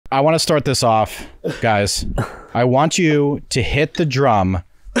I want to start this off, guys. I want you to hit the drum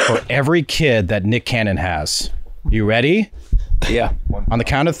for every kid that Nick Cannon has. You ready? Yeah. On the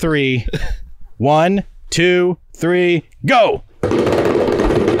count of 3. 1, 2, 3, go!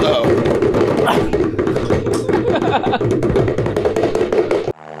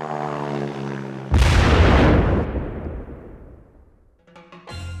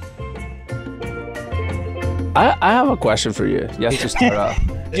 I have a question for you. Just to start off.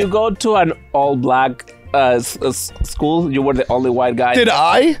 You go to an all-black school? You were the only white guy? Did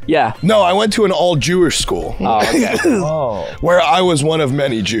I? Yeah. No, I went to an all-Jewish school. Oh, okay. Where I was one of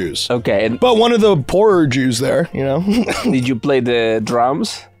many Jews. Okay. And But one of the poorer Jews there, you know? did you play the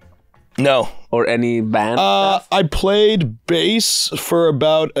drums No. or any band? I played bass for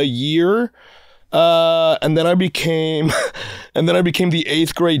about a year. And then I became the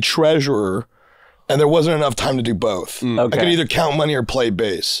 8th grade treasurer. And there wasn't enough time to do both. Okay. I could either count money or play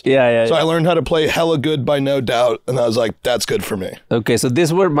bass. Yeah. So I learned how to play Hella Good by No Doubt, and I was like, that's good for me. Okay, so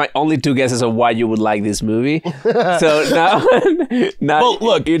these were my only 2 guesses of why you would like this movie. So now Well,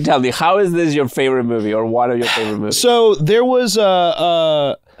 look. you tell me, how is this your favorite movie or one of your favorite movies? So there was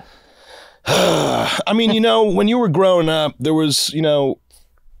I mean, you know, when you were growing up, there was, you know,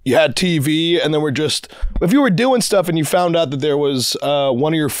 you had TV, and then if you were doing stuff and you found out that there was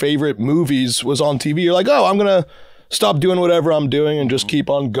one of your favorite movies was on TV, you're like, oh, I'm gonna stop doing whatever I'm doing and just keep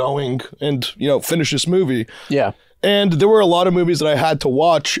on going and, you know, finish this movie. Yeah. And there were a lot of movies that I had to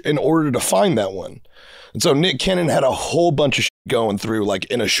watch in order to find that one. And so Nick Cannon had a whole bunch of shit going through, like,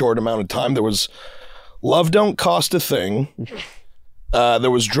 in a short amount of time. There was Love Don't Cost a Thing.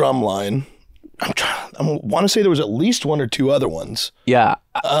 There was Drumline. I want to say there was at least 1 or 2 other ones. Yeah.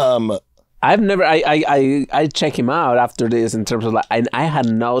 I've never. I check him out after this in terms of like I had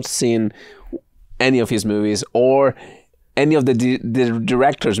not seen any of his movies or any of the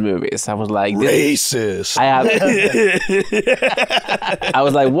director's movies. I was like Racist. I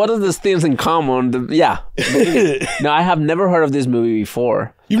was like, what are these things in common? No, I have never heard of this movie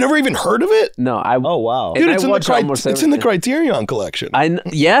before. You've never even heard of it? No. Oh wow. Dude, it's in the Criterion collection.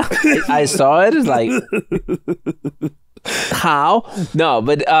 I saw it. It's like, how? No,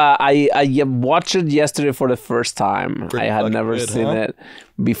 but I watched it yesterday for the first time. Pretty I had fucking never good, seen huh? it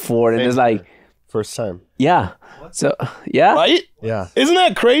before, and it's like, First time. yeah. So yeah, Right? Yeah. Isn't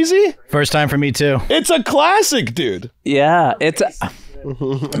that crazy? First time for me, too. It's a classic, dude. yeah. It's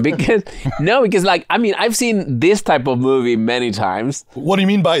because like I mean I've seen this type of movie many times. What do you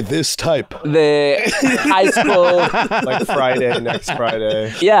mean by this type? The high school, Like Friday, next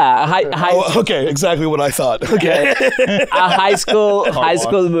Friday. yeah, high Oh, okay, exactly what I thought. Okay. a high school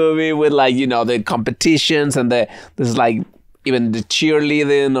movie with like, you know, the competitions and there's like even the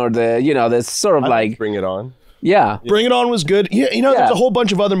cheerleading or the, you know, the sort of like Bring It On. yeah. Bring It On was good. Yeah, you know, Yeah. there's a whole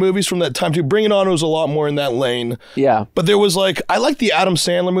bunch of other movies from that time too. Bring It On was a lot more in that lane. Yeah. But there was like, I liked the Adam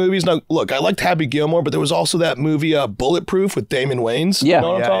Sandler movies. Now, look, I liked Happy Gilmore, but there was also that movie Bulletproof with Damon Wayans. Yeah. You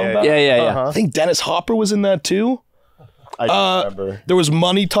know what I'm talking about? Yeah. I think Dennis Hopper was in that too. I don't remember. There was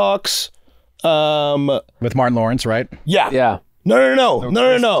Money Talks. With Martin Lawrence, right? Yeah. Yeah. No.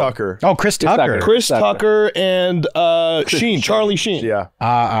 Chris Tucker. Oh, Chris Tucker. Chris Tucker and Charlie Sheen. Yeah.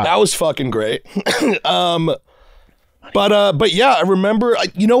 That was fucking great. But yeah, I remember,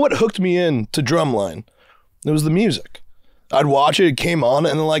 you know what hooked me in to Drumline? It was the music. I'd watch it, it came on,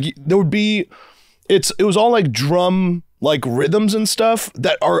 and then like there would be, it was all like drum, like rhythms and stuff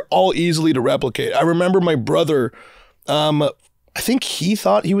that are all easily to replicate. I remember my brother, I think he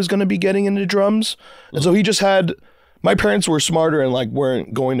thought he was going to be getting into drums. And so he just had, my parents were smarter and like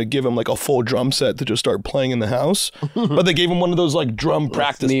weren't going to give him like a full drum set to just start playing in the house. But they gave him one of those like drum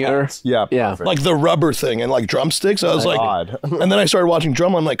practice pads. Yeah. Yeah. Perfect. Like the rubber thing and like drumsticks. I was like, God. and then I started watching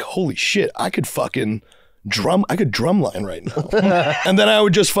Drumline. I'm like, holy shit, I could drumline right now. And then I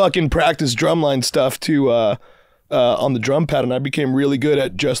would just fucking practice Drumline stuff to on the drum pad, and I became really good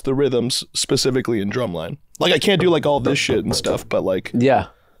at just the rhythms, specifically in Drumline. Like I can't do like all this shit and stuff, but like Yeah.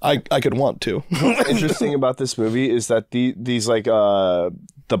 I could want to. Interesting about this movie is that these like the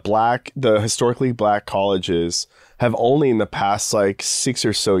historically black colleges have only in the past like 6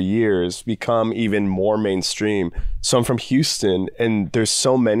 or so years become even more mainstream. So I'm from Houston, and there's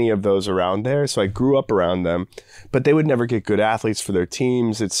so many of those around there. So I grew up around them, but they would never get good athletes for their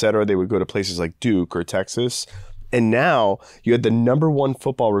teams, etc. They would go to places like Duke or Texas. And now you had the #1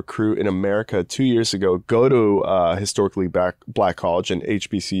 football recruit in America 2 years ago go to historically black college in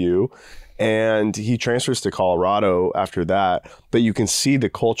HBCU, and he transfers to Colorado after that. But you can see the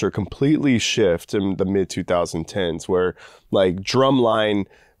culture completely shift in the mid 2010s, where like Drumline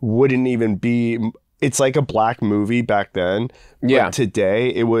wouldn't even be it's like a black movie back then. Yeah. But today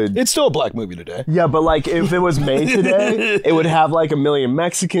it would. It's still a black movie today. Yeah, but like if it was made today, it would have like a million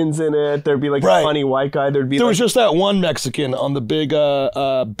Mexicans in it. There'd be like a funny white guy. There was just that one Mexican on the big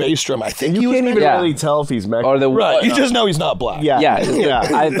bass drum. I think you can't even really tell if he's Mexican. Or the you just know he's not black. Yeah.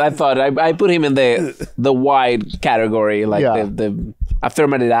 I thought I put him in the white category, like the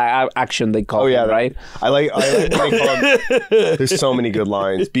affirmative action they call it, right? I like when they call him, there's so many good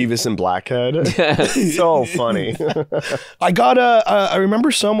lines. Beavis and Blackhead. So funny. I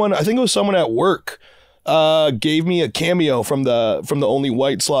remember someone, I think it was someone at work, gave me a cameo from the only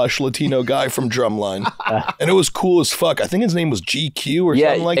white / Latino guy from Drumline. And it was cool as fuck. I think his name was GQ or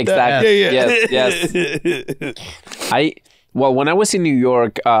something like that. Yeah. Yes. Well, when I was in New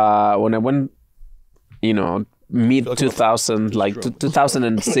York, when I went, mid 2000, like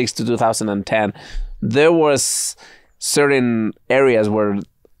 2006 to 2010, there was certain areas where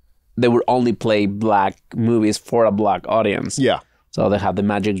they would only play black movies for a black audience. Yeah. So they had the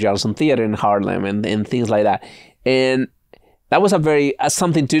Magic Johnson Theater in Harlem and things like that. And that was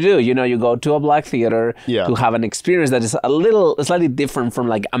something to do. You go to a black theater to have an experience that is slightly different from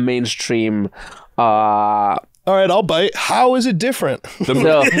like a mainstream. All right, I'll bite. How is it different?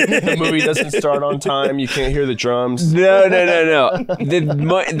 The movie doesn't start on time. You can't hear the drums. No.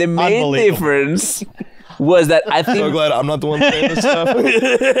 The main difference was that I think... So glad I'm not the one saying this stuff.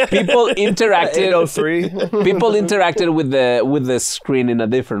 People interacted... 803. People interacted with the screen in a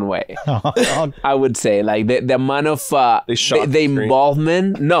different way. I would say, like the amount of the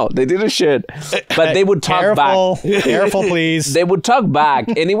involvement. No, they didn't shoot, but they would talk back. Careful, please. They would talk back,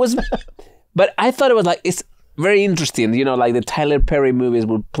 and it was. But I thought it was like it's very interesting. Like the Tyler Perry movies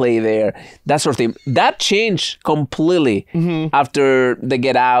would play there, that sort of thing. That changed completely after the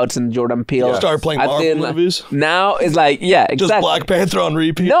Get Outs and Jordan Peele. Started playing Marvel movies. Now it's like, exactly. Just Black Panther on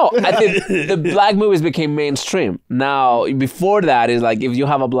repeat. No, I think the black movies became mainstream. Now, before that, is like if you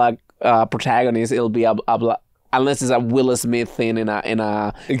have a black protagonist, it'll be a black, unless it's a Will Smith thing in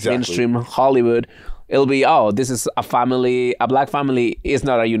a mainstream Hollywood. It'll be, this is a family. A black family is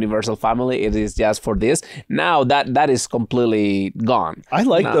not a universal family. It is just for this. Now that is completely gone. I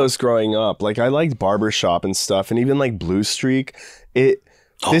liked those growing up. Like I liked Barbershop and stuff, and even like Blue Streak.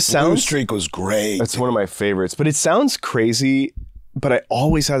 Blue Streak was great. That's one of my favorites. But it sounds crazy. But I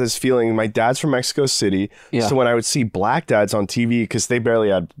always had this feeling. My dad's from Mexico City, so when I would see black dads on TV, because they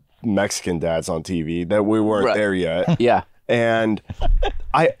barely had Mexican dads on TV, that we weren't there yet. Yeah. And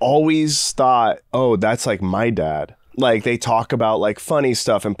I always thought, that's like my dad. Like they talk about like funny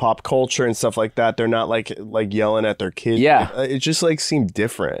stuff and pop culture and stuff like that. They're not like yelling at their kids. Yeah. It just like seemed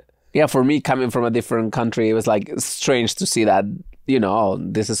different. Yeah, for me coming from a different country, it was like strange to see that,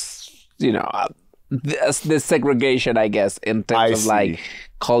 this is, the segregation, I guess, in terms of like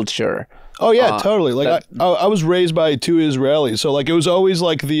culture. Oh yeah, totally. Like I was raised by 2 Israelis, so like it was always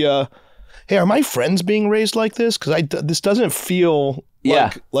like the hey, are my friends being raised like this? Because this doesn't feel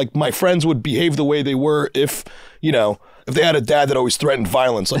like my friends would behave the way they were if they had a dad that always threatened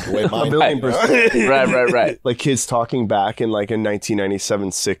violence like the way mine did. Right. Like kids talking back in like a 1997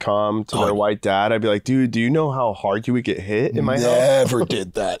 sitcom to their white dad. I'd be like, dude, do you know how hard you would get hit in my house? Never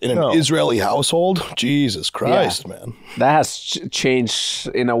did that. In an Israeli household? Jesus Christ, man. That has changed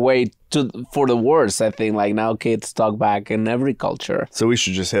in a way for the worse, I think. Like now kids talk back in every culture. So we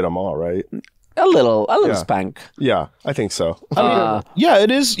should just hit them all, right? A little spank. Yeah, I think so. I mean,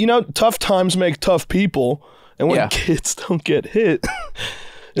 it is, tough times make tough people. And when kids don't get hit,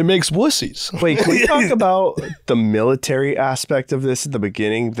 it makes wussies. Wait, can we talk about the military aspect of this at the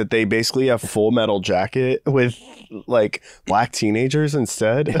beginning? That they basically have Full Metal Jacket with like black teenagers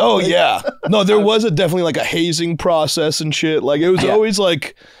instead? Oh, yeah. No, there was definitely like a hazing process and shit. Like it was always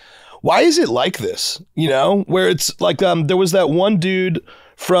like, why is it like this? Where it's like there was that one dude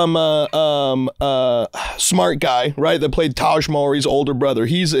from Smart Guy, right? That played Taj Mowry's older brother.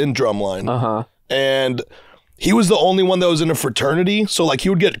 He's in Drumline. And he was the only one that was in a fraternity, so like he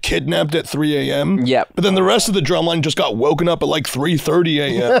would get kidnapped at 3 a.m. Yep. But then the rest of the Drumline just got woken up at like 3:30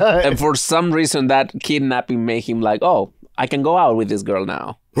 a.m. And for some reason, that kidnapping made him like, I can go out with this girl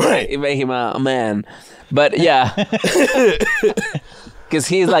now. Right. It made him a man. But yeah, because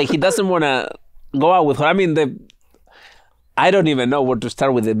he's like he doesn't want to go out with her. I mean, I don't even know where to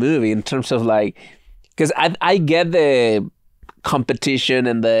start with the movie in terms of like, because I get the competition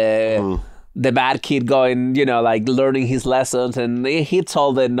and the bad kid going, like learning his lessons, and he hits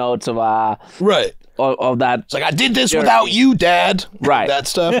all the notes of of that. It's like, I did this without you, Dad. Right. That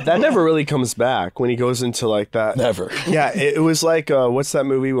stuff. That never really comes back when he goes into like that. Never. Yeah, it was like, what's that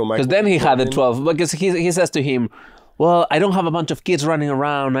movie with Michael? Because then he had the 12, because he says to him, well, I don't have a bunch of kids running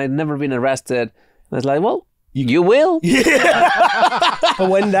around. I've never been arrested. I was like, well, you will. But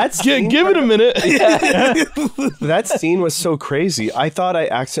when that scene, Give it a minute. that scene was so crazy, I thought I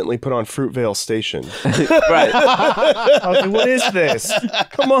accidentally put on Fruitvale Station. Right. I was like, what is this?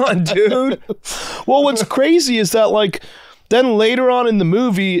 Come on, dude. Well, what's crazy is that like then later on in the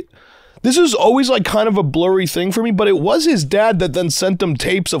movie, this is always like kind of a blurry thing for me, but it was his dad that then sent him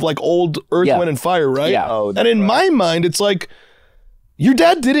tapes of like old Earth, Yeah. Wind and Fire, right? Yeah. Oh, and in my mind, it's like, your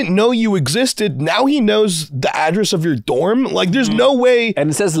dad didn't know you existed. Now he knows the address of your dorm. Like, there's no way. And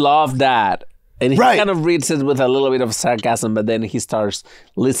it says love that. And he Right. kind of reads it with a little bit of sarcasm, but then he starts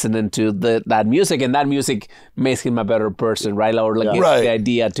listening to that music, and that music makes him a better person, right? Or like gives Right. the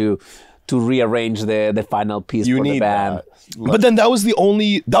idea to rearrange the final piece You for the need band. that. But then that was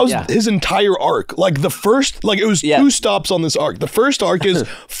Yeah. his entire arc. Like the first, like it was Yeah. 2 stops on this arc. The first arc is,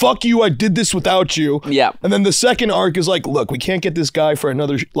 fuck you, I did this without you. Yeah. And then the second arc is like, look, we can't get this guy for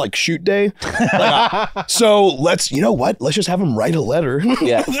another like shoot day. So you know what? Let's just have him write a letter.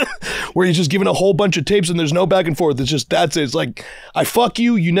 Yeah. Where he's just giving a whole bunch of tapes and there's no back and forth. It's just, that's it. It's like, I fuck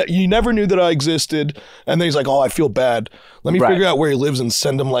you. You never knew that I existed. And then he's like, oh, I feel bad. Let me Right. figure out where he lives and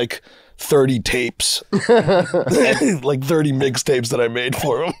send him like 30 tapes. Like 30 mixtapes that I made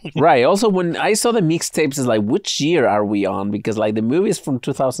for him. Right. Also, when I saw the mixtapes, it's like, which year are we on? Because like the movie is from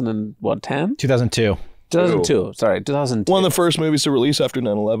 2010? 2002. 2002. Sorry, 2002. One of the first movies to release after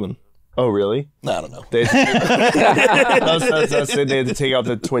 9/11. Oh, really? I don't know. They that's it. They had to take out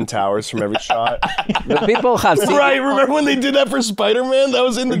the Twin Towers from every shot. But people have seen Right, remember when they did that for Spider-Man? That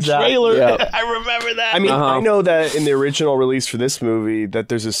was in the trailer. Yeah. I remember that. I mean, I know that in the original release for this movie, that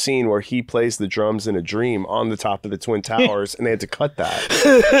there's a scene where he plays the drums in a dream on the top of the Twin Towers, and they had to cut that.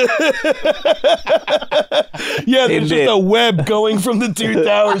 yeah, there's Indeed. just a web going from the 2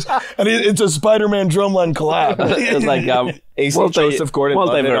 towers, and it's a Spider-Man drumline collab. it's like AC Joseph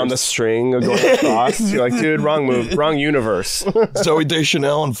Gordon-Levitt on the string going across. You're like, dude, wrong move, wrong universe. Zoe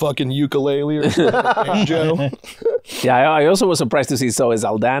Deschanel and fucking ukulele or something. Joe. Yeah, I also was surprised to see Zoe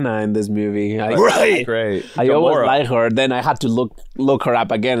Saldana in this movie. Right. Great. I always Gamora. liked her. Then I had to look her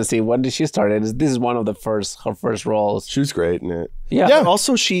up again and see when did she start. And this is one of her first roles. She was great in it. Yeah. Yeah.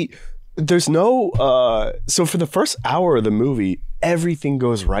 Also, there's no, so for the first hour of the movie, everything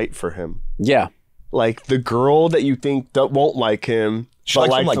goes right for him. Yeah. Like the girl that you think that won't like him, She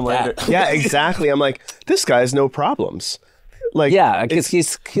likes him like him that. later. Yeah, exactly. I'm like, this guy has no problems. Like, Yeah, because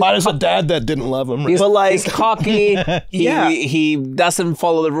he's Minus a dad that didn't love him. He's, But, like- he's cocky. Yeah. He doesn't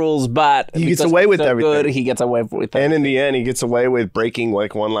follow the rules, but He gets because away he's with so everything. Good, he gets away with and it. in the end, he gets away with breaking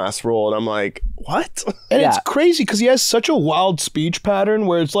like one last rule, and I'm like, what? And it's Yeah. crazy because he has such a wild speech pattern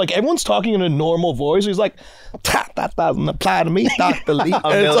where it's like everyone's talking in a normal voice. He's like, that doesn't apply to me, Dr. Lee.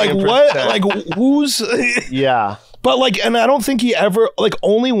 And it's like, what? Like, who's... Yeah. But like, and I don't think he ever, like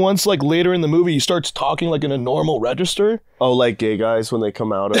only once like later in the movie, he starts talking like in a normal register. Oh, like gay guys when they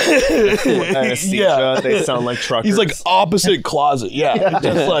come out of anesthesia, Yeah. they sound like truckers. He's like opposite closet. Yeah. It's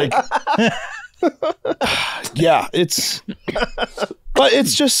just like, yeah, but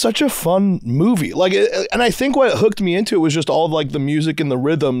it's just such a fun movie. Like, and I think what hooked me into it was just all of, like the music and the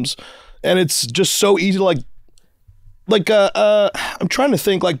rhythms. And it's just so easy to I'm trying to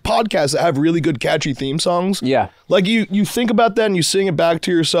think like podcasts that have really good catchy theme songs. Yeah. Like you think about that and you sing it back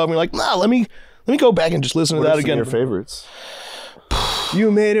to yourself and you're like, nah, let me go back and just listen to What that are some of again. your favorites?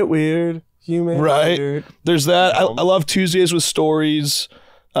 You made it weird. You made it Right. weird. There's that. I love Tuesdays with Stories.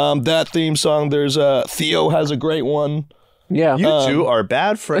 That theme song. There's Theo has a great one. Yeah. You two are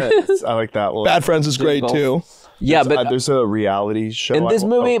bad friends. I like that one. Bad Friends is great too. Yeah, but There's a reality show. in this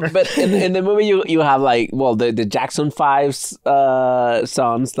movie, but in the movie you have like, well, the Jackson 5's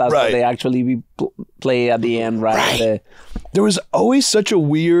songs. That's what Right. they actually play at the end, right? There was always such a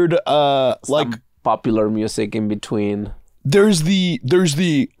weird like Popular music in between. there's the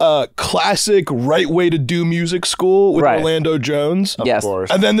classic right way to do music school with Right. Orlando Jones. Yes. Of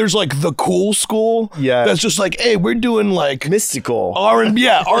course. And then there's like the cool school. Yeah. That's just like, hey, we're doing like Mystical. R&B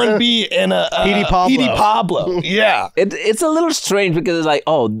and Petey Pablo. Petey Pablo. Yeah. It's a little strange because it's like,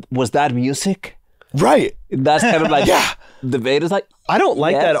 oh, was that music? Right. That's kind of like Yeah. debate is like, I don't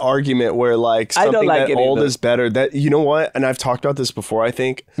like Yes. that argument where like I don't something like that it old either. is better. That, you know what? And I've talked about this before, I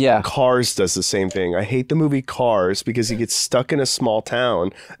think. Yeah. Cars does the same thing. I hate the movie Cars because he gets stuck in a small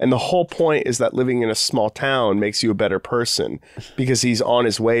town. And the whole point is that living in a small town makes you a better person because he's on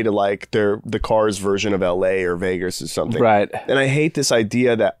his way to like the Cars version of LA or Vegas or something. Right. And I hate this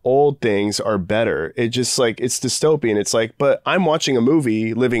idea that old things are better. It just like, it's dystopian. It's like, but I'm watching a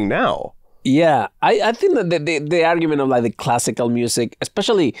movie living now. yeah. I think that the argument of like the classical music,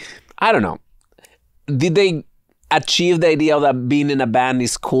 especially, I don't know, did they achieved the idea that being in a band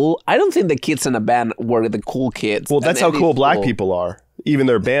is cool. I don't think the kids in a band were the cool kids. Well, that's how cool black people are. Even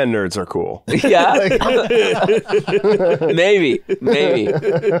their band nerds are cool. Yeah. maybe.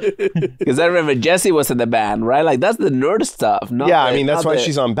 Because I remember Jessie was in the band, right? Like, that's the nerd stuff. Yeah, I mean, that's why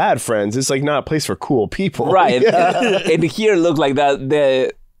she's on Bad Friends. It's like not a place for cool people. Right. And here, look like that.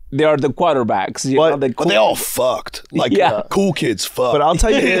 They are the quarterbacks. But they all fucked. Like, cool kids fucked. But I'll tell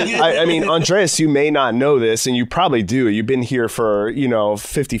you, I mean, Andreas, you may not know this, and you probably do. You've been here for,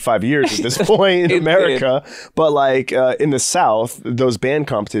 55 years at this point in America. But like in the South, those band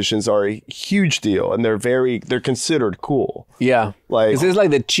competitions are a huge deal, and they're considered cool. Yeah. Like, is this like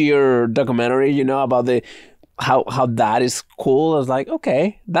the Cheer documentary, about the how that is cool? I was like,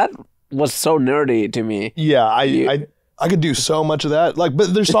 okay, that was so nerdy to me. Yeah, I could do so much of that. Like,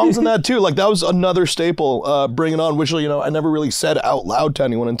 but there's songs in that too. Like, that was another staple, Bring It On, which, I never really said out loud to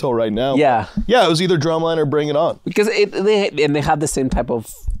anyone until right now. Yeah. Yeah, it was either Drumline or Bring It On. Because they have the same type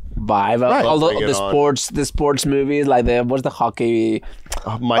of vibe. Right. All the sports movies, like what's the hockey?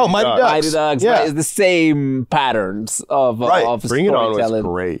 Mighty Ducks. Mighty Ducks. Yeah. Right? It's the same patterns of Bring It On was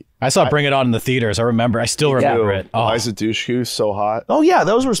great. I saw Bring It On in the theaters. I still remember it. Oh. Liza Dushku, so hot. Oh yeah,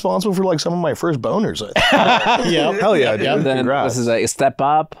 that was responsible for like some of my first boners. Yeah, hell yeah, dude. And then Congrats. this is a Step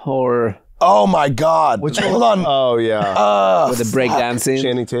Up or Oh my God! Which Hold on. Oh yeah, with the breakdancing.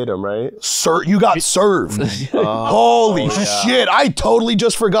 Channing Tatum, right? Sir, you got served. Holy shit! I totally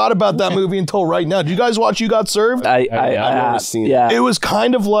just forgot about that movie until right now. Did you guys watch You Got Served? I've never seen it. Yeah. It was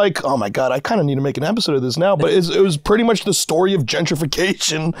kind of like, oh my God, I kind of need to make an episode of this now. But it was pretty much the story of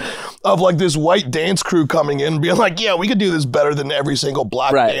gentrification of like this white dance crew coming in and being like, yeah, we could do this better than every single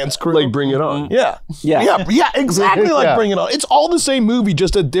black dance crew. Like Bring It On. Yeah, exactly like Bring It On. It's all the same movie,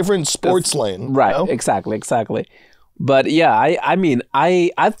 just a different sports lane. Right, you know? exactly. But yeah, I mean,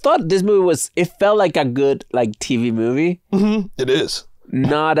 I thought this movie it felt like a good like TV movie. Mm-hmm. It is.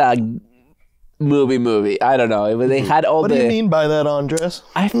 Not a movie. I don't know. They had all What do you mean by that, Andres?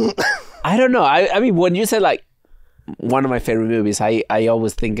 I don't know. I mean, when you say like one of my favorite movies, I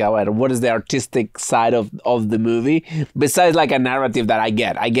always think about what is the artistic side of the movie besides like a narrative that I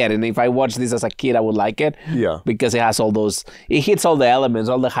get. And if I watched this as a kid, I would like it. Yeah. Because it has it hits all the elements,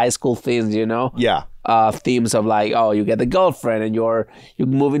 all the high school things, Yeah. Themes of like, oh, you get a girlfriend and you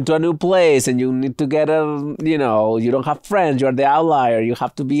move into a new place and you need to get you don't have friends, you're the outlier, you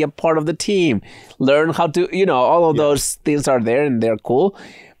have to be a part of the team, learn how to, all of those things are there and they're cool.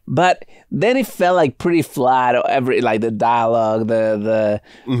 But then it felt like pretty flat. Like the dialogue, the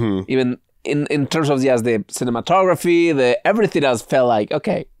even in terms of the cinematography, everything else felt like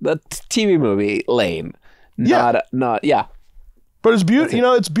okay, the TV movie lane. Not. But it's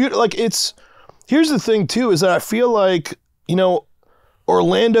beautiful. It's beautiful. Like here's the thing too, is that I feel like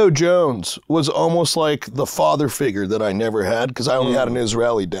Orlando Jones was almost like the father figure that I never had because I only had an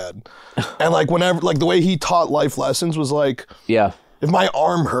Israeli dad, and like whenever like the way he taught life lessons was like if my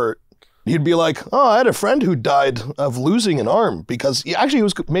arm hurt, he'd be like, oh, I had a friend who died of losing an arm because he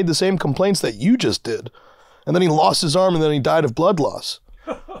made the same complaints that you just did. And then he lost his arm and then he died of blood loss.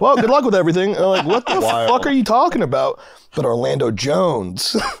 Well, good luck with everything. And I'm like, what the fuck are you talking about? But Orlando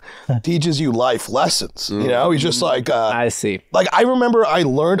Jones teaches you life lessons. He's just like... I see. Like, I remember I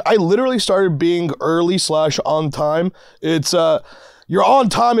literally started being early/on time. It's, you're on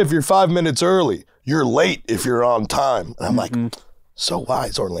time if you're 5 minutes early. You're late if you're on time. And I'm like... So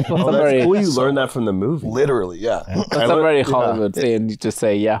wise, Orlando. Oh, that's cool. You learned that from the movie. Literally, yeah. That's a very Hollywood thing to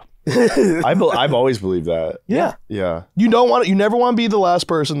say, yeah. I've always believed that. Yeah. Yeah. You never want to be the last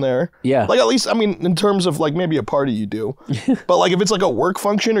person there. Yeah. Like at least, I mean, in terms of like maybe a party you do. But like if it's like a work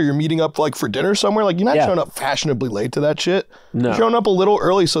function or you're meeting up like for dinner somewhere, like you're not showing up fashionably late to that shit. No. You're showing up a little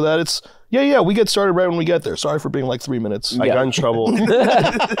early so that it's, we get started right when we get there. Sorry for being like 3 minutes. I got in trouble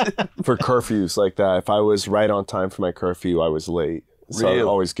for curfews like that. If I was right on time for my curfew, I was late. So I would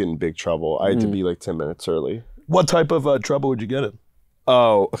always get in big trouble. I had to be like 10 minutes early. What type of trouble would you get in?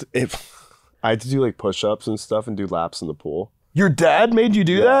 Oh, I had to do like push-ups and stuff and do laps in the pool. Your dad made you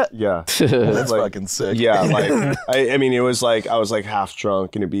do that? Yeah. That's fucking sick. Yeah, like I mean, it was like I was like half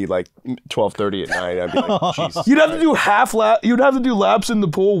drunk and it'd be like 12:30 at night. I'd be like, Jesus. You'd have to do You'd have to do laps in the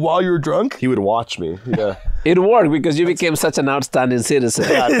pool while you were drunk. He would watch me. Yeah. It worked because you became such an outstanding citizen.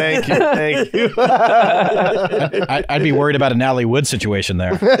 Yeah, thank you. I'd be worried about a Natalie Wood situation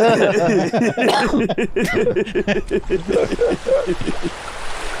there.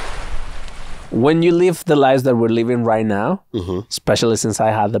 When you live the lives that we're living right now, especially since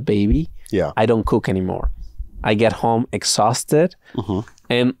I had the baby, I don't cook anymore. I get home exhausted,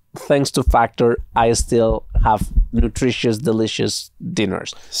 and thanks to Factor, I still have nutritious, delicious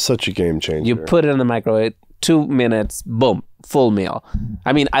dinners. Such a game changer. You put it in the microwave, 2 minutes, boom, full meal.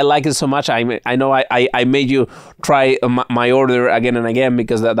 I mean, I like it so much. I know I made you try my order again and again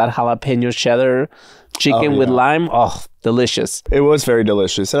because that jalapeno cheddar chicken with lime, delicious. It was very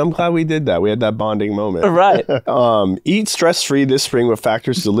delicious, and I'm glad we did that. We had that bonding moment. Right. Eat stress-free this spring with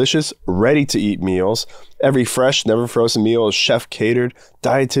Factor's delicious, ready-to-eat meals. Every fresh, never frozen meal is chef-catered,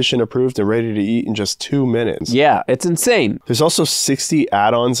 dietitian approved, and ready to eat in just 2 minutes. Yeah, it's insane. There's also 60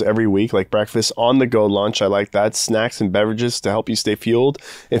 add-ons every week, like breakfast, on-the-go lunch. I like that. Snacks and beverages to help you stay fueled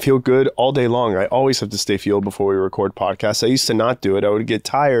and feel good all day long. I always have to stay fueled before we record podcasts. I used to not do it. I would get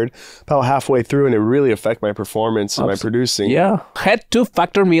tired about halfway through, and it really affect my performance and my producing. Yeah. Head to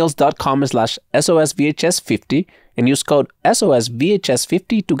factormeals.com/SOSVHS50 and use code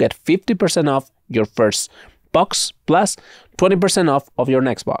SOSVHS50 to get 50% off your first box plus 20% off of your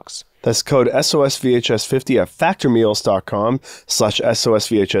next box. That's code SOSVHS50 at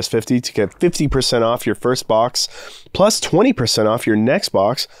factormeals.com/SOSVHS50 to get 50% off your first box plus 20% off your next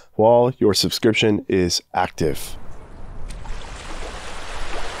box while your subscription is active.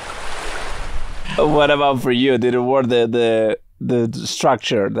 What about for you? Did it work the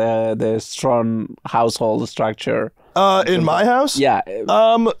structure, the strong household structure? In my house? Yeah.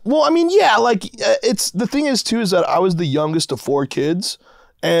 Well, I mean, yeah, like it's the thing is too is that I was the youngest of 4 kids,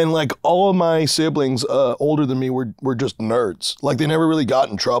 and like all of my siblings older than me were just nerds. Like they never really got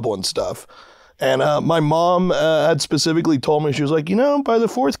in trouble and stuff. And my mom had specifically told me, she was like, by the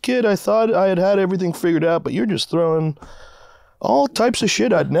 4th kid, I thought I had everything figured out, but you're just throwing all types of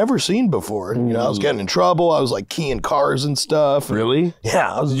shit I'd never seen before. I was getting in trouble. I was like keying cars and stuff. Really?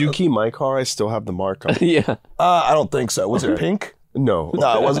 Yeah. Did you key my car? I still have the mark on it. Yeah. I don't think so. Was it pink? No.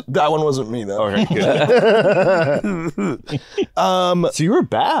 No, it wasn't. That one wasn't me though. Okay, good. So you were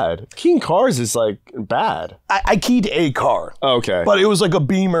bad. Keying cars is like bad. I keyed a car. Okay. But it was like a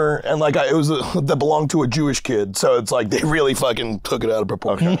Beamer, and like it was that belonged to a Jewish kid. So it's like they really fucking took it out of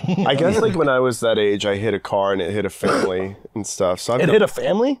proportion. Okay. I guess like when I was that age, I hit a car and it hit a family and stuff. So It hit a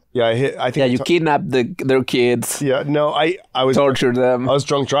family? Yeah, I think. Yeah, you kidnapped their kids. Yeah, no, I was tortured them. I was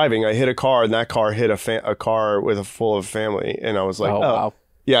drunk driving. I hit a car, and that car hit a car with a full of family, and I was like, wow.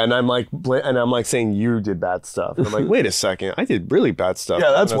 Yeah, and I'm like saying you did bad stuff. And I'm like, wait a second, I did really bad stuff. Yeah,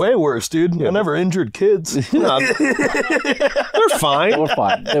 that's way worse, dude. I never injured kids. No, they're fine. We're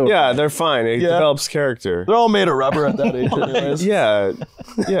fine. They're fine. It develops character. They're all made of rubber at that age anyways. Yeah.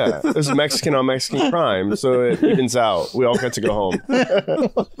 There's Mexican on Mexican crime, so it evens out. We all get to go home.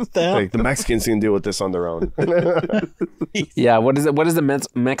 Like, the Mexicans can deal with this on their own. Yeah, what is the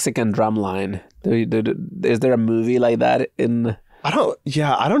Mexican Drumline? Is there a movie like that in... I don't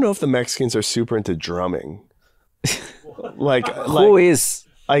know if the Mexicans are super into drumming. Who is?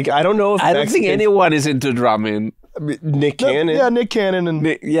 Like, I don't know if I don't think anyone is into drumming. Nick Cannon. Yeah, Nick Cannon and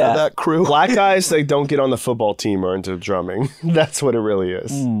that crew. Black guys that don't get on the football team are into drumming. That's what it really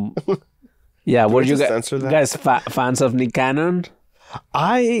is. Yeah, were you guys fans of Nick Cannon?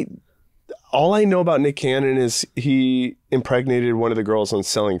 All I know about Nick Cannon is he impregnated one of the girls on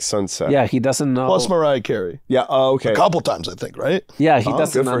Selling Sunset. Yeah, he doesn't know. Plus Mariah Carey. Yeah, okay. A couple times, I think, right? Yeah, he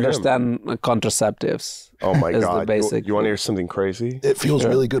doesn't understand contraceptives. Oh my God. The basic. You want to hear something crazy? It feels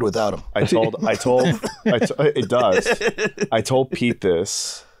really good without him. It does. I told Pete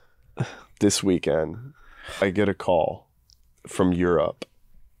this weekend. I get a call from Europe.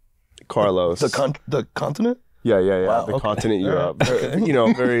 Carlos. The continent? Yeah. Wow, the continent Europe.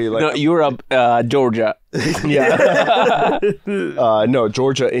 Very like... No, Europe, Georgia. Yeah. No,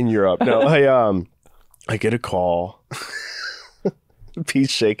 Georgia in Europe. No, I get a call.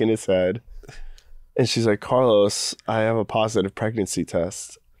 Pete's shaking his head. And she's like, Carlos, I have a positive pregnancy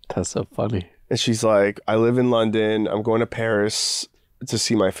test. That's so funny. And she's like, I live in London. I'm going to Paris to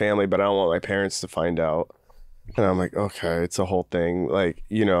see my family, but I don't want my parents to find out. And I'm like, okay, it's a whole thing. Like,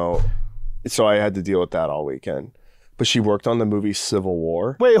 so I had to deal with that all weekend. But she worked on the movie Civil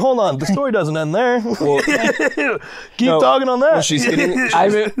War. Wait, hold on. The story doesn't end there. Well, Keep talking on that. Well, she's getting... I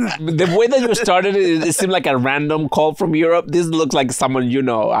mean, the way that you started it seemed like a random call from Europe. This looks like someone you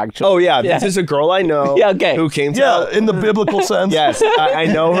know, actually. Oh, yeah. This is a girl I know who came to... Yeah, in the biblical sense. Yes, I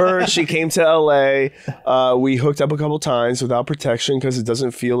know her. She came to L.A. We hooked up a couple times without protection because it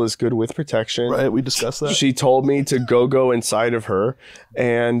doesn't feel as good with protection. Right, we discussed that. She told me to go inside of her.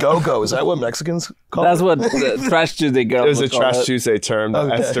 And Go. Is that what Mexicans call That's it? what the Trash Tuesday girl It was a Trash Tuesday term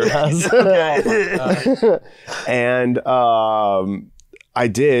that Esther has. Okay. And I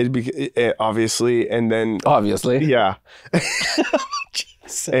did, obviously, and then... Obviously. Yeah.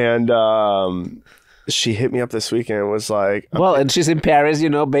 And she hit me up this weekend and was like, Well, and she's in Paris, you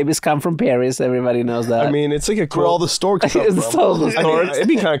know. Babies come from Paris. Everybody knows that. I mean, it's like a Where all cool. the storks come It's from. all the I mean, storks. it'd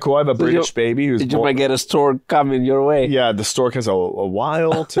be kind of cool. I have a British baby who's You might get a stork coming your way. Yeah, the stork has a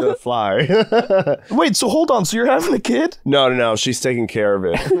while to fly. Wait, so hold on. So you're having a kid? No. She's taking care of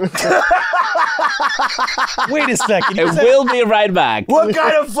it. Wait a second. And we'll be right back. What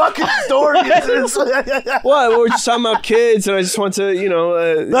kind of fucking story is this? Well, we're just talking about kids, and I just want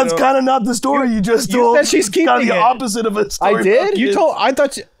to, That's kind of not the story you just you told. said she's It's kind of keeping the it. opposite of a story. I did? about You kids. told. I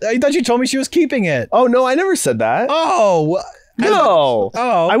thought you told me she was keeping it. Oh no, I never said that. Oh. No.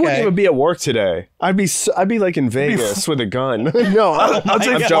 Oh, I wouldn't okay. even be at work today. I'd be like in Vegas with a gun. No, I'll take I'm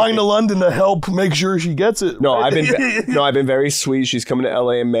flying joking. to London to help make sure she gets it. No, I've been very sweet. She's coming to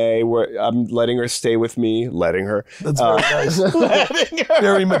LA in May. Where I'm letting her stay with me. Letting her. That's very nice.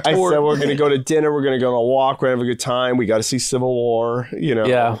 Very I mature. said we're gonna go to dinner. We're gonna go on a walk. We're gonna have a good time. We got to see Civil War.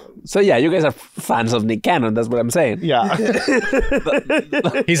 Yeah. So yeah, you guys are fans of Nick Cannon. That's what I'm saying. Yeah.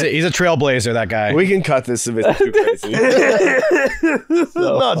 He's a trailblazer. That guy. We can cut this if it's too crazy.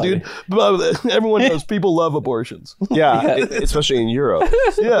 No, dude. But everyone knows people love abortions. Yeah, especially in Europe.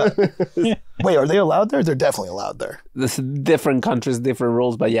 Yeah. Wait, are they allowed there? They're definitely allowed there. There's different countries, different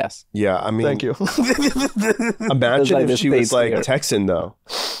rules, but yes. Yeah, I mean, Thank you. imagine like if the she was States like here. Texan though.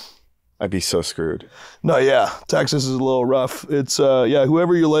 I'd be so screwed. No, yeah. Texas is a little rough. It's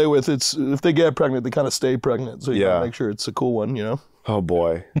whoever you lay with, it's if they get pregnant, they kind of stay pregnant. So you gotta Yeah. make sure it's a cool one, you know? Oh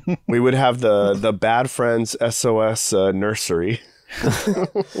boy, we would have the Bad Friends SOS nursery.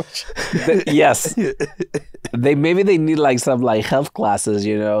 Yes. Maybe they need like some like health classes,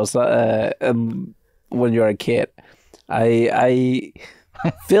 you know, so, when you're a kid. I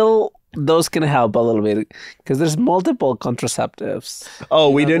feel those can help a little bit because there's multiple contraceptives. Oh,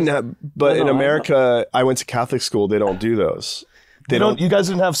 we didn't have, but No, in no, I America, I went to Catholic school. They don't do those. They don't. You guys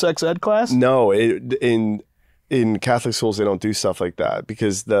didn't have sex ed class? No, in Catholic schools they don't do stuff like that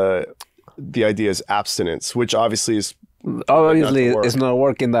because the idea is abstinence, which obviously is Obviously, Not to work. it's not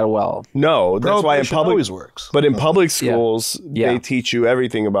working that well. no. That's why in Prohibition public always works. But in public schools, Yeah. they teach you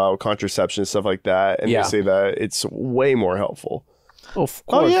everything about contraception and stuff like that, and Yeah. they say that it's way more helpful. Of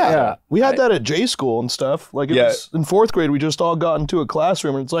Oh course, yeah. We had that at J school and stuff. Like Yeah. in fourth grade, we just all got into a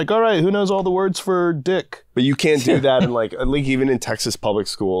classroom and it's like, all right, who knows all the words for dick? But you can't do that in like even in Texas public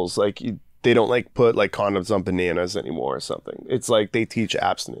schools, like they don't like put like condoms on bananas anymore or something. It's like they teach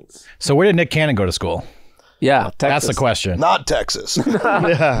abstinence. So where did Nick Cannon go to school? Yeah, That's the Texas. question. Not Texas.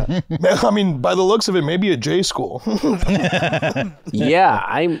 Yeah. I mean, by the looks of it, maybe a J school. Yeah,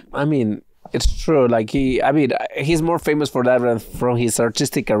 I mean, it's true. Like he's more famous for that than from his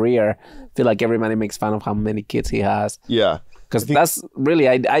artistic career. I feel like everybody makes fun of how many kids he has. Yeah. Because that's really,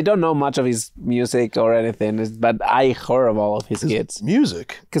 I don't know much of his music or anything, but I heard of all of his kids.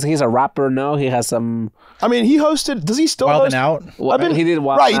 Music. Because he's a rapper now. He has some. I mean, he hosted. Does he still Wild host? and Out? Well, he did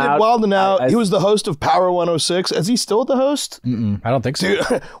Wild Right, he and did Out. Wild and Out. I- He was the host of Power 106. Is he still the host? I don't think so.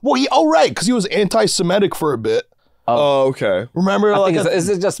 Dude, well, right, because he was anti-Semitic for a bit. Oh, okay. Remember, I like think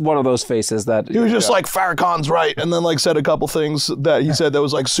it's just one of those faces that. he was just like Farrakhan's right, and then like said a couple things that he said that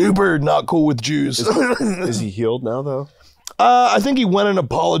was like super not cool with Jews. Is he healed now though? I think he went and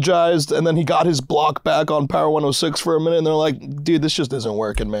apologized, and then he got his block back on Power 106 for a minute, and they're like, dude, this just isn't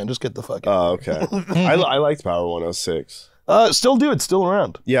working, man. Just get the fuck out. Oh, okay. I liked Power 106. Still do. It's still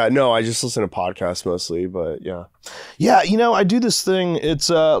around. Yeah, no, I just listen to podcasts mostly, but yeah. Yeah, I do this thing. It's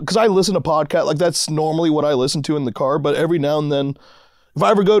because I listen to podcasts. Like, that's normally what I listen to in the car, but every now and then, if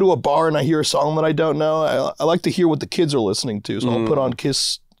I ever go to a bar and I hear a song that I don't know, I like to hear what the kids are listening to. So I'll put on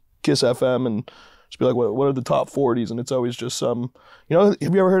Kiss FM and just be like, what are the top 40s? And it's always just some, have you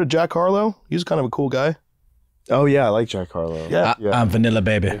ever heard of Jack Harlow? He's kind of a cool guy. Oh yeah, I like Jack Harlow. Yeah. I'm Vanilla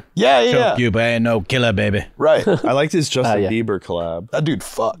Baby. Yeah. Choke you, but I ain't no killer, baby. Right. I liked his Justin yeah. Bieber collab. That dude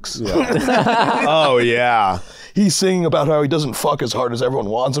fucks. Oh yeah. He's singing about how he doesn't fuck as hard as everyone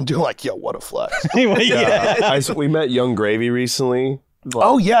wants him to. I'm like, yo, what a flex. We met Young Gravy recently.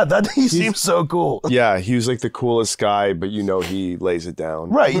 Oh yeah, he seems so cool. Yeah, he was like the coolest guy, but he lays it down.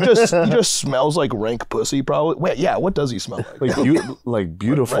 Right, he just smells like rank pussy probably. Wait, yeah, what does he smell like? Like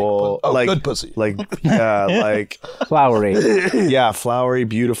beautiful, Oh, like good pussy. like yeah, like Flowery. yeah, flowery,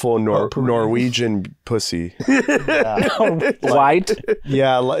 beautiful Norwegian pussy. White.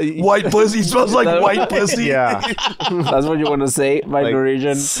 Yeah, like, White pussy smells like white pussy. yeah, That's what you want to say by like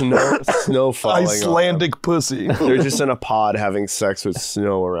Norwegian. snow falling. on them. Icelandic pussy. They're just in a pod having sex with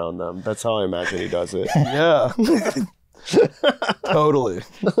snow around them. That's how I imagine he does it. Yeah. Totally.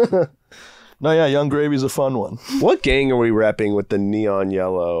 No, yeah, Young Gravy's a fun one. What gang are we repping with the neon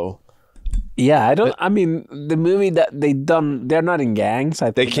yellow? Yeah, I don't. I mean, the movie that they're not in gangs.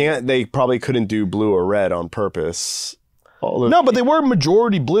 I They think. can't. They probably couldn't do blue or red on purpose. No, but they were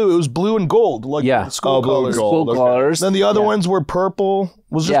majority blue. It was blue and gold, like Yeah. school blue and colors. gold. School Okay. colors. Then the other ones were purple.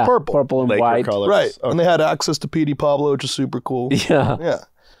 Was just Yeah, purple. and Laker white. colors. Right. Okay. And they had access to PD Pablo, which is super cool. Yeah. Yeah.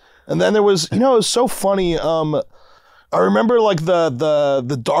 And then there was, it was so funny. I remember like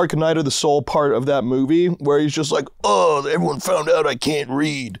the Dark Night of the Soul part of that movie where he's just like, oh, everyone found out I can't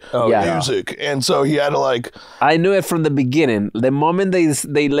read Yeah. music. And so he had to like, I knew it from the beginning. The moment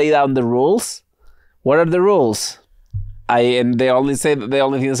they lay down the rules, what are the rules? And the only thing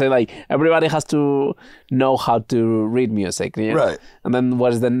they say like everybody has to know how to read music. Yeah? Right. And then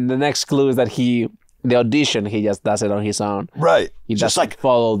what is the next clue is that the audition he just does it on his own. right. He Just doesn't like,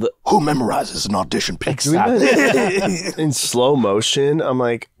 follow the who memorizes an audition piece? exactly. In slow motion, I'm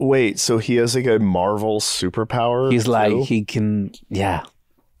like, wait, so he has like a Marvel superpower? He's like too? he can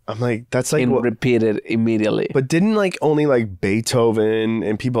I'm like, that's like and what, repeat it immediately. but didn't like only like Beethoven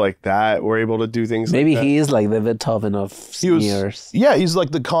and people like that were able to do things Maybe like that? he is like the Beethoven of sneers. Yeah, he's like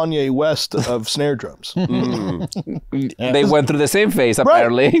the Kanye West of snare drums. They went through the same phase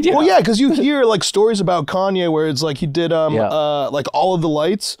apparently. Right. Well, yeah, because you hear like stories about Kanye where it's like he did like All of the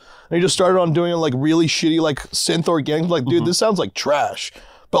Lights, and he just started on doing like really shitty like synth organic. Like, dude, this sounds like trash.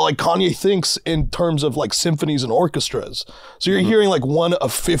 But like Kanye thinks in terms of like symphonies and orchestras. So you're hearing like one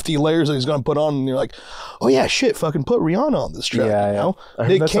of 50 layers that he's gonna put on, and you're like, oh yeah, shit, fucking put Rihanna on this track. Yeah, you know? I heard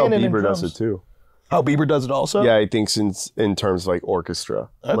Nick that's how Cannon and Bieber does drums. it too. How Bieber does it also? Yeah, he thinks in terms of like orchestra.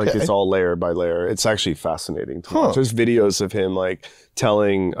 Like Okay. it's all layer by layer. It's actually fascinating to watch. There's videos of him like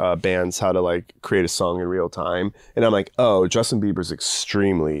telling bands how to like create a song in real time. And I'm like, oh, Justin Bieber's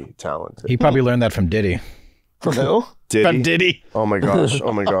extremely talented. He probably learned that from Diddy. From who? Did From he? Diddy. Oh my gosh.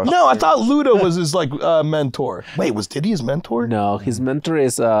 Oh my gosh. No, I thought Luda was his like mentor. Wait, was Diddy his mentor? No, his mentor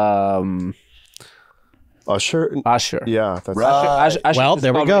is Usher? Usher. Yeah, that's Usher Well,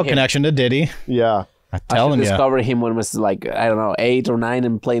 there we discovered go. him. Connection to Diddy. yeah. I'm I telling you. discovered him when he was like, I don't know, 8 or 9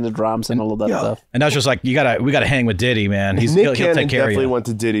 and playing the drums and all of that stuff. And I was just like, we gotta hang with Diddy, man. He'll Nick take Cannon care of definitely you. went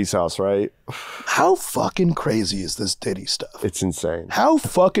to Diddy's house, right? How fucking crazy is this Diddy stuff? It's insane. How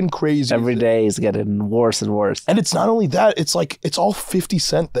fucking crazy Every is it? day is getting worse and worse. And it's not only that, it's like, it's all 50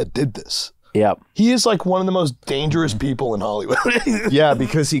 Cent that did this. Yeah. He is like one of the most dangerous people in Hollywood. Yeah,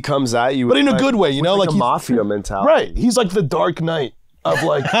 because he comes at you But in a like- good way, you know? like Like a he's, mafia mentality. right. He's like the Dark Knight of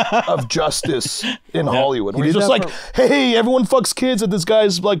like, of justice in Hollywood. Where he's did just that like, hey, everyone fucks kids at this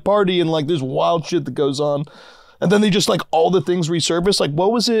guy's like party and like there's wild shit that goes on. And then they just like all the things resurface. Like,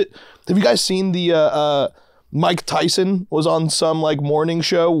 what was it? Have you guys seen the, Mike Tyson was on some like morning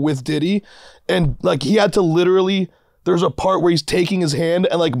show with Diddy, and like he had to literally, there's a part where he's taking his hand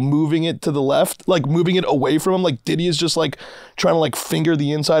and like moving it to the left, like moving it away from him. Like Diddy is just like trying to like finger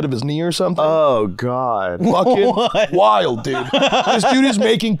the inside of his knee or something. Oh God. Fucking wild, dude. This dude is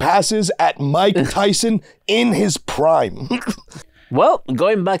making passes at Mike Tyson in his prime. Well,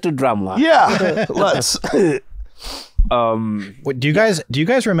 going back to Drumline. Yeah, let's. Wait, do you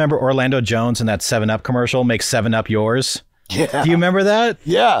guys remember Orlando Jones in that 7-Up commercial? Make 7-Up yours. Yeah. Do you remember that?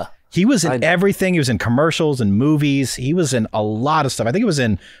 Yeah. He was in everything. He was in commercials and movies. He was in a lot of stuff. I think he was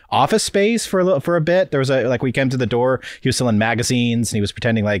in Office Space for a bit. There was we came to the door. He was selling magazines and he was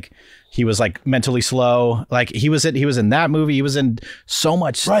pretending like he was like mentally slow. Like he was in that movie. He was in so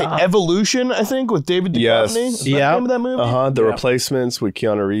much stuff. Right. Evolution, I think, with David Duchovny. Yes. Is that the Yeah. name of that movie? The Replacements with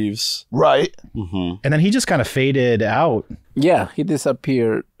Keanu Reeves. Right. And then he just kind of faded out. Yeah, he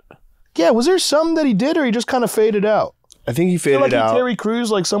disappeared. Yeah, was there some that he did or he just kind of faded out? I think he Feel faded like out. Terry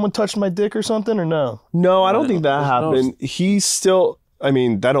Crews, like someone touched my dick or something, or no? No, I don't think that no- happened. He's still. I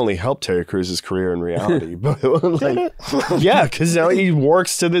mean, that only helped Terry Crews' career in reality. But like, yeah, because now he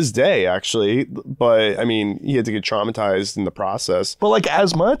works to this day, actually. But I mean, he had to get traumatized in the process. But like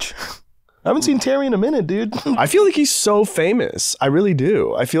as much? I haven't seen Terry in a minute, dude. I feel like he's so famous. I really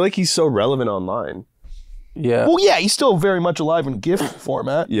do. I feel like he's so relevant online. Yeah. Well, yeah, he's still very much alive in GIF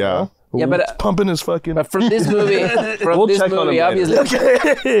format. you Yeah. know? Yeah, but Pumping his fucking. from this movie, We'll check on him later.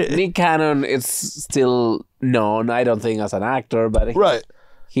 obviously, Nick Cannon is still known. I don't think as an actor, but Right.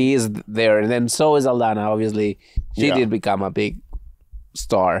 he is there, and then so is Aldana. Obviously, she Yeah. did become a big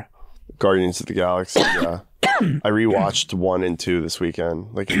star. Guardians of the Galaxy. Yeah. I rewatched 1 and 2 this weekend,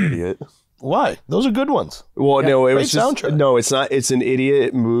 like an idiot. Why? Those are good ones. Well, no, it great was just soundtrack. no. It's not. It's an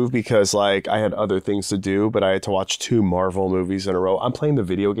idiot move because like I had other things to do, but I had to watch 2 Marvel movies in a row. I'm playing the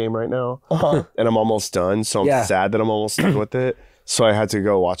video game right now, and I'm almost done. So I'm Yeah. sad that I'm almost done with it. So I had to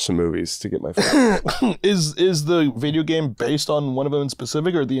go watch some movies to get my phone. Is the video game based on one of them in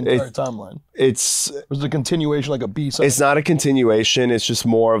specific, or the entire timeline? Or is it a continuation, like a B-side? It's not a continuation. It's just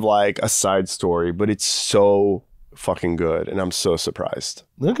more of like a side story, but it's so fucking good, and I'm so surprised.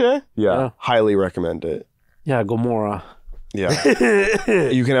 Okay. Yeah. Highly recommend it. Yeah, Gomorrah. Yeah.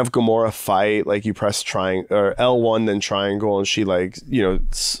 You can have Gamora fight, like you press triangle or L1 then triangle, and she like, you know,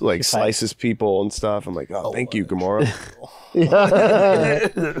 slices people and stuff. I'm like, oh thank you, Gamora.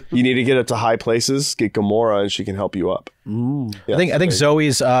 You need to get up to high places, get Gamora, and she can help you up. Yeah, I think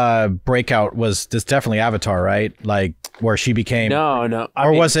Zoe's breakout was this definitely Avatar, right? Like where she became No.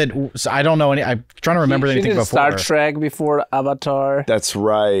 was it? I don't know any. I'm trying to remember anything did before Star Trek before Avatar. That's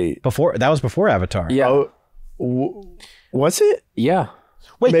right. That was before Avatar. Yeah. Was it? Yeah.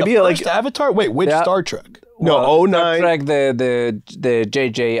 Wait, Maybe the like- first Avatar? Wait, which Star Trek? No, Well, 09. Star Trek, the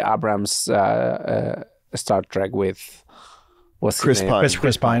J.J. Abrams Star Trek with what's Chris his name? Pine.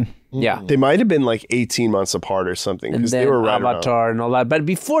 Chris Pine. Yeah. They might have been like 18 months apart or something, And because then they were right around. Avatar and all that. But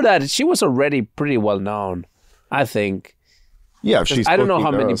before that, she was already pretty well known, I think. Yeah, if she's I don't know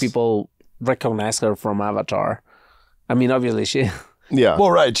how booking many those. people recognize her from Avatar. I mean, obviously Yeah.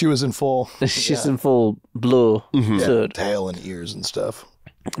 Well, right. She was in full she's in full blue suit. tail and ears and stuff.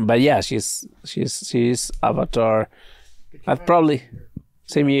 But yeah, she's Avatar. I'd probably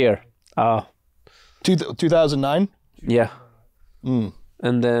same year. 2009? Yeah. And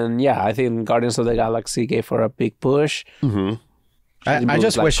then I think Guardians of the Galaxy gave her a big push. I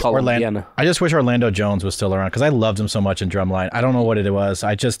just like wish Colombiana. Orlando Jones was still around because I loved him so much in Drumline. I don't know what it was.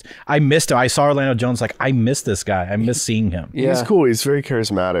 I missed him. I saw Orlando Jones, like I miss this guy. I miss seeing him. Yeah. He's cool. He's very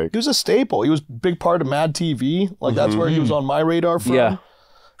charismatic. He was a staple. He was a big part of Mad TV. Like that's where he was on my radar from. Yeah.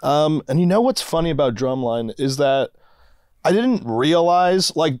 And you know what's funny about Drumline is that I didn't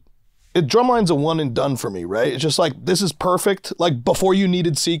realize, like, Drumline's a one and done for me, right? It's just like, this is perfect. Like, before you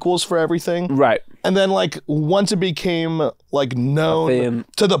needed sequels for everything. Right. And then, like, once it became, like, known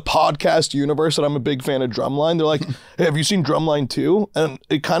to the podcast universe that I'm a big fan of Drumline, they're like, hey, have you seen Drumline 2? And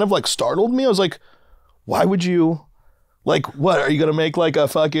it kind of, like, startled me. I was like, why would you... Like, what? Are you going to make, like, a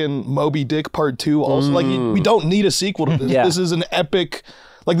fucking Moby Dick Part 2 also? Like, we don't need a sequel to this. Yeah. This is an epic...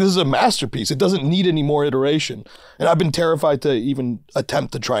 Like, this is a masterpiece. It doesn't need any more iteration. And I've been terrified to even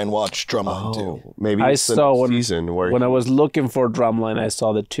attempt to try and watch Drumline 2. Maybe I it's the saw next season where when I was looking for Drumline, I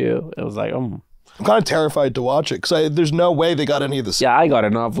saw the 2. It was like, I'm kind of terrified to watch it because there's no way they got any of this. yeah, I got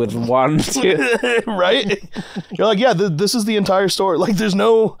enough with 1, 2. Right? You're like, yeah, this is the entire story. Like, there's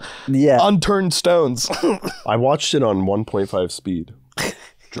no unturned stones. I watched it on 1.5 speed.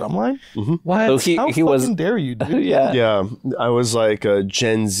 Drumline? What? So How he was fucking dare you, dude? yeah. Yeah, I was like a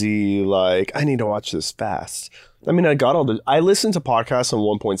Gen Z, like, I need to watch this fast. I mean, I listen to podcasts on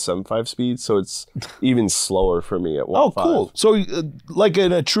 1.75 speed, so it's even slower for me at 1.5. Oh, cool. So, like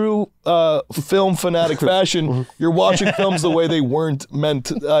in a true film fanatic fashion, you're watching films the way they weren't meant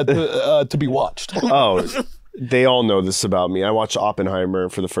to be watched. Oh, they all know this about me. I watched Oppenheimer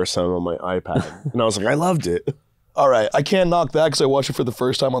for the first time on my iPad, and I was like, I loved it. All right, I can't knock that because I watched it for the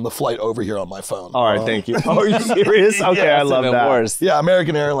first time on the flight over here on my phone. All right, thank you. Oh, are you serious? Okay, I love Even that. worse. Yeah,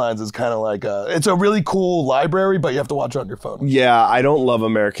 American Airlines is kind of like it's a really cool library, but you have to watch it on your phone. Yeah, I don't love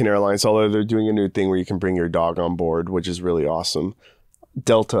American Airlines, although they're doing a new thing where you can bring your dog on board, which is really awesome.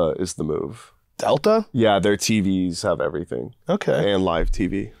 Delta is the move. Delta? Yeah, their TVs have everything. Okay. And live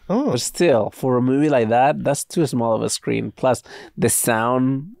TV. But still, for a movie like that, that's too small of a screen. Plus, the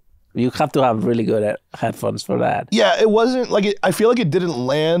sound, you have to have really good headphones for that. Yeah, it wasn't like I feel like it didn't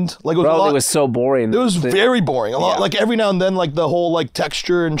land. Like it was a Probably lot. it was so boring. It was very boring. A lot, Yeah. like every now and then, like the whole like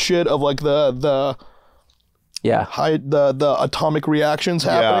texture and shit of like the atomic reactions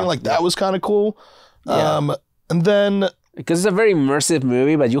happening. Yeah. Like that was kind of cool. Yeah. And then Because it's a very immersive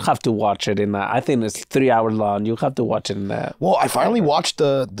movie, but you have to watch it in that. I think it's 3 hours long. You have to watch it in that. well, I finally watched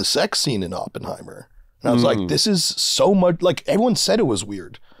the sex scene in Oppenheimer, and I was like, this is so much. Like everyone said it was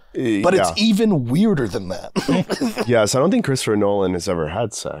weird, but it's even weirder than that. Yes, I don't think Christopher Nolan has ever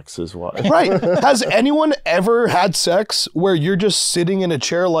had sex, is why. Right? Has anyone ever had sex where you're just sitting in a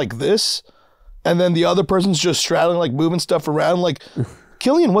chair like this, and then the other person's just straddling, like moving stuff around, like?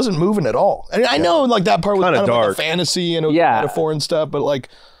 Killian wasn't moving at all. And I know like that part was kind of like a dark. fantasy and a metaphor and stuff, but like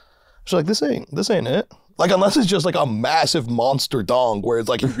she's like, this ain't it. Like unless it's just like a massive monster dong where it's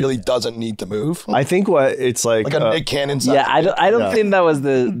like he really doesn't need to move. I think what it's like. Like a Nick Cannon style. Yeah, I don't think that was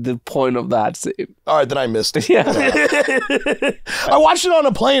the point of that scene. All right, then I missed it. Yeah. I watched it on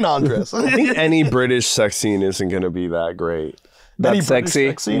a plane, Andres. I think any British sex scene isn't going to be that great. Any That's British sexy.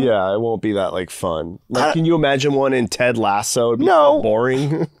 sex scene? Yeah, it won't be that like fun. Like, can you imagine one in Ted Lasso? It'd be No. so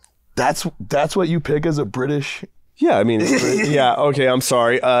boring. That's what you pick as a British. Yeah, I mean, yeah, okay, I'm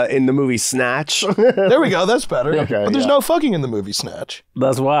sorry. In the movie Snatch. There we go. That's better. Okay, but there's yeah. no fucking in the movie Snatch.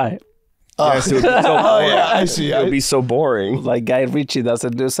 That's why. Yes, it would be so boring. Yeah, I see. It would be so boring. Like Guy Ritchie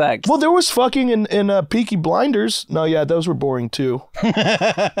doesn't do sex. Well, there was fucking in Peaky Blinders. No, yeah, those were boring too.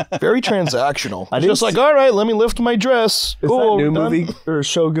 Very transactional. It's just like, all right, let me lift my dress. Is Cool, that new done. movie or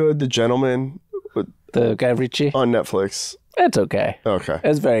show good? The Gentleman The Guy Ritchie. on Netflix. It's okay. Okay.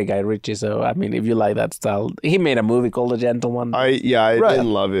 It's very Guy Ritchie. So I mean, if you like that style, he made a movie called The Gentleman. I Right.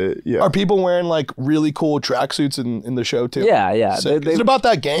 didn't love it. Yeah. Are people wearing like really cool tracksuits in the show too? Yeah. Sick. Is it about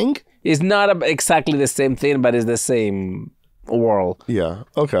that gang? It's not exactly the same thing, but it's the same world. Yeah.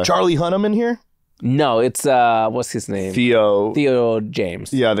 Okay. Charlie Hunnam in here? No, it's what's his name? Theo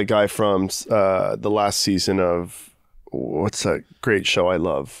James. Yeah, the guy from the last season of what's that great show I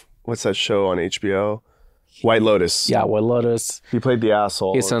love? What's that show on HBO? White Lotus. Yeah, White Lotus. He played the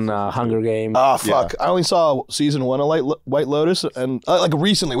asshole. He's on Hunger Games. Oh, fuck. I only saw season 1 of White Lotus and like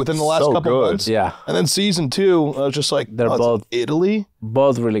recently within the last So couple good. months. Yeah, And then season 2, I was just like, They're it's both- Italy?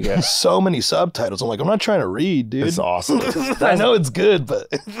 both really good. So many subtitles. I'm like, I'm not trying to read, dude. It's awesome. I know it's good, but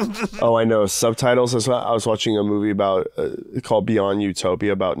Oh, I know. Subtitles. I was watching a movie about called Beyond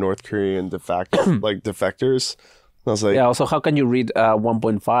Utopia about North Korean defectors. I was like, Yeah. Also, how can you read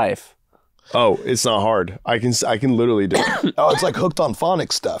 1.5? oh, it's not hard. I can literally do it. oh, it's like hooked on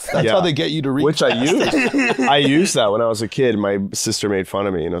phonics stuff. That's Yeah. how they get you to read. Which I used. I used that when I was a kid. My sister made fun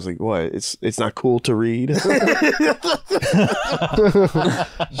of me, and I was like, "What? It's not cool to read."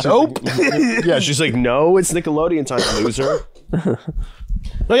 Nope. Yeah, she's like, "No, it's Nickelodeon time, loser."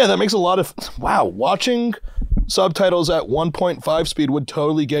 No, yeah, that makes a lot of... Wow, watching subtitles at 1.5 speed would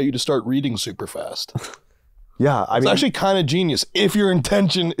totally get you to start reading super fast. Yeah, I It's mean, actually kind of genius if your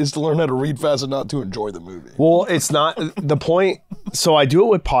intention is to learn how to read fast and not to enjoy the movie. well, it's not the point. So I do it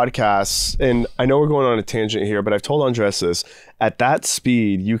with podcasts, and I know we're going on a tangent here, but I've told Andres this. At that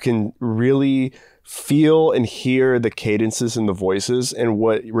speed, you can really feel and hear the cadences and the voices, and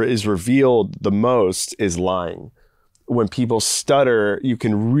what is revealed the most is lying. When people stutter, you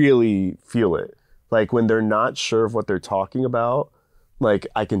can really feel it. Like when they're not sure of what they're talking about, like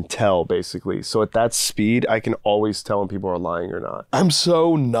I can tell basically. So at that speed, I can always tell when people are lying or not. I'm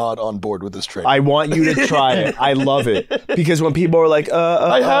so not on board with this training. I want you to try it. I love it because when people are like,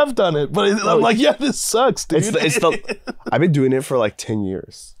 I have done it, but I'm like, yeah, this sucks, dude. I've been doing it for like 10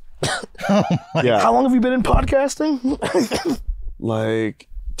 years. Yeah, How long have you been in podcasting? like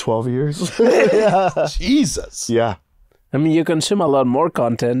 12 years. Jesus. Yeah, I mean, you consume a lot more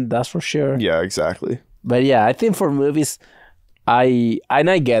content, that's for sure. yeah, exactly. But yeah, I think for movies, I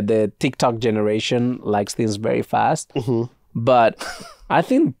get the TikTok generation likes things very fast. But I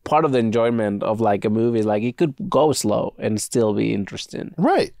think part of the enjoyment of like a movie is like it could go slow and still be interesting.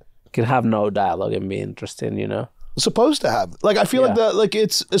 Right. It could have no dialogue and be interesting, you know? Supposed to have. Like, I feel like that, like,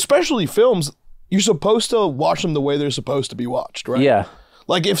 it's, especially films, you're supposed to watch them the way they're supposed to be watched, right? Yeah.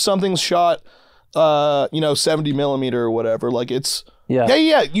 Like, if something's shot, 70 millimeter or whatever, like, it's,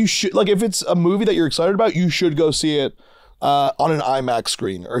 Yeah. you should, like, if it's a movie that you're excited about, you should go see it on an IMAX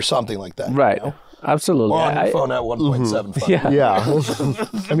screen or something like that. Right. You know? Absolutely. Or on your phone at 1.75. Yeah. Yeah,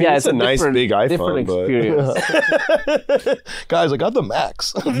 I mean, Yeah, it's a nice different- big iPhone, different but experience. Guys, I got the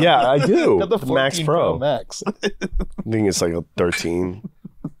Max. yeah, I do. got the The Max 14 Pro. Max. I think it's like a 13.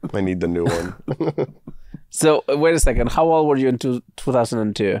 I need the new one. So wait a second. How old were you in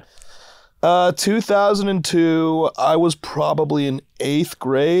 2002? 2002, I was probably in 8th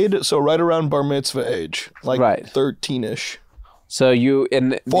grade, so right around bar mitzvah age, like Right. 13-ish. So you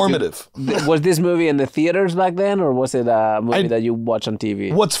in Formative. was this movie in the theaters back then, or was it a movie that you watched on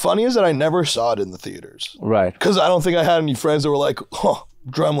TV? What's funny is that I never saw it in the theaters Right. because I don't think I had any friends that were like, "Oh,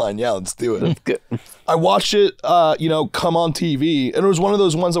 Drumline, yeah, let's do it." Good. I watched it, come on TV, and it was one of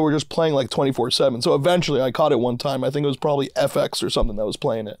those ones that were just playing like 24/7. So eventually, I caught it one time. I think it was probably FX or something that was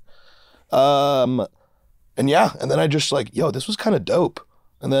playing it. And then I just like, yo, this was kind of dope.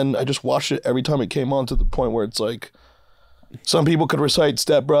 And then I just watched it every time it came on to the point where it's like, some people could recite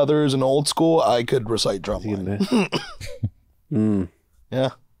Step Brothers and Old School. I could recite Drumline. Yeah.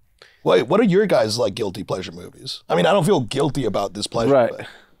 Wait, what are your guys' like guilty pleasure movies? I mean, I don't feel guilty about this pleasure. Right. But,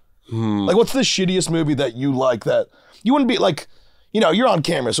 like, what's the shittiest movie that you like that you wouldn't be like, you're on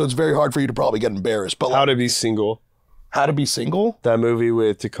camera, so it's very hard for you to probably get embarrassed. But How like, to Be Single. How to Be Single? That movie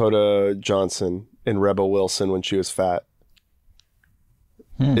with Dakota Johnson and Rebel Wilson when she was fat.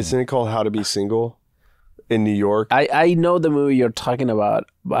 Isn't it called How to Be Single? In New York. I know the movie you're talking about,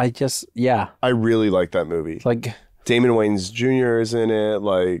 but I really like that movie. like Damon Wayans Jr. is in it.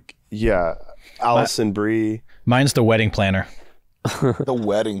 Like, yeah. Allison Brie. Mine's The Wedding Planner. The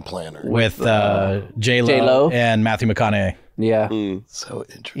Wedding Planner. with J-Lo, J-Lo. and Matthew McConaughey. Yeah. So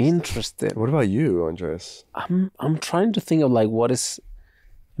interesting. Interesting. What about you, Andres? I'm trying to think of like what is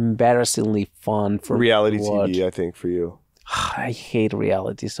embarrassingly fun for Reality me to watch. TV, I think, for you. I hate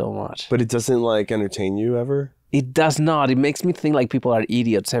reality so much. But it doesn't like entertain you ever? It does not. It makes me think like people are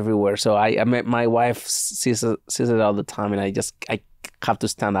idiots everywhere. So my wife sees it all the time, and I have to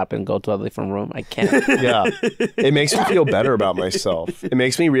stand up and go to a different room. I can't. Yeah. It makes me feel better about myself. It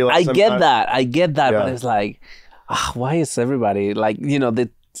makes me realize I get that, Yeah. but it's like, why is everybody like,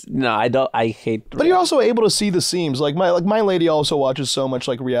 I hate. But you're also able to see the seams. Like my lady also watches so much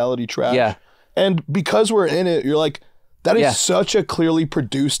like reality trash. Yeah. And because we're in it, you're like, that is Yeah. such a clearly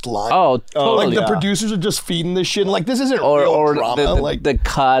produced line. Oh, totally. Like the yeah. producers are just feeding this shit. And like, this isn't real or drama. Like the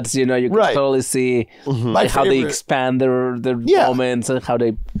cuts, you can Right. totally see my how they favorite- expand their Yeah. moments and how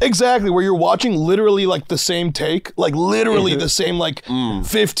they. Exactly, where you're watching literally like the same take, like literally the same like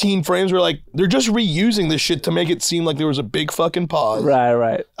 15 frames where like they're just reusing this shit to make it seem like there was a big fucking pause.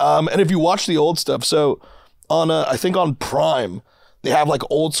 Right. And if you watch the old stuff, so on I think on Prime, they have like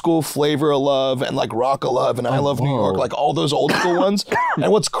Old School Flavor of Love and like Rock of Love and I Love New York, like all those old school ones.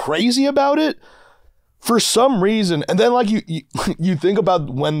 And what's crazy about it, for some reason, and then like you think about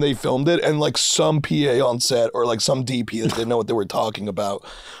when they filmed it, and like some PA on set or like some DP that didn't know what they were talking about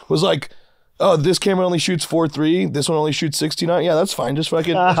was like, oh, this camera only shoots 4:3, this one only shoots 16:9. Yeah, that's fine. Just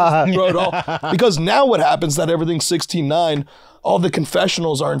fucking throw it all. Because now what happens that everything's 16:9, all the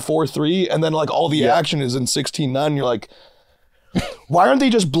confessionals are in 4:3, and then like all the action is in 16:9. You're like, why aren't they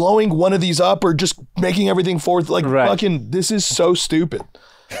just blowing one of these up or just making everything fourth? Like fucking, this is so stupid.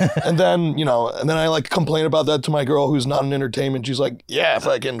 And then, and then I like complain about that to my girl who's not in entertainment. She's like, yeah,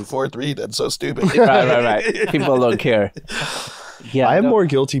 fucking 4:3, that's so stupid. Right. People don't care. Yeah, I have more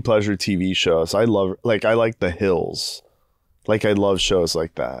guilty pleasure TV shows. I like The Hills. Like I love shows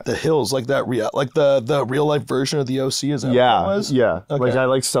like that. The Hills, like that like the real life version of the OC, is that what Yeah, it was? yeah. Okay. Like I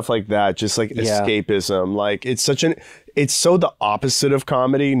like stuff like that. Just like escapism. Like it's so the opposite of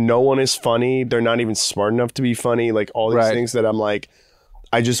comedy. No one is funny. They're not even smart enough to be funny. Like all these things that I'm like,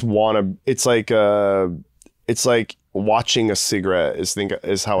 I just want to. It's like watching a cigarette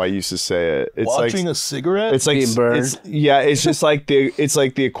is how I used to say it. It's Watching like a cigarette? it's like Being burned. it's just like the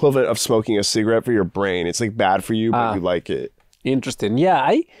equivalent of smoking a cigarette for your brain. It's like bad for you, but you like it. Interesting. Yeah,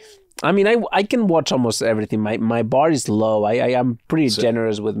 I mean, I can watch almost everything. My bar is low. I am pretty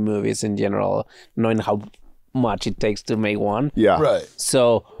generous with movies in general, knowing how much it takes to make one. Yeah. Right.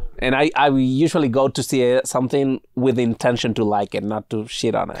 So, and I usually go to see something with the intention to like it, not to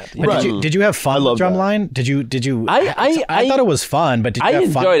shit on it. But did you have fun with Drumline? Did you? I thought it was fun, but did you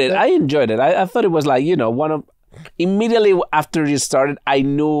have fun? I enjoyed it. I thought it was like, one of. Immediately after it started, I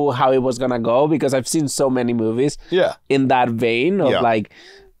knew how it was gonna go because I've seen so many movies in that vein of like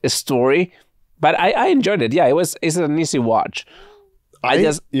a story. But I enjoyed it. Yeah, it's an easy watch. I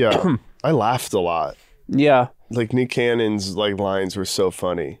laughed a lot. Yeah. Like Nick Cannon's like lines were so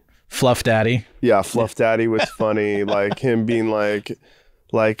funny. Fluff Daddy. Yeah, Fluff Daddy was funny. Like him being like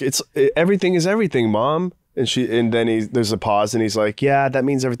everything is everything, Mom. And then there's a pause and he's like, yeah, that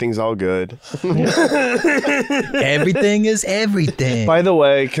means everything's all good. Everything is everything. By the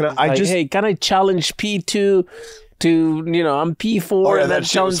way, can hey, can I challenge P2 to, I'm P4 and then that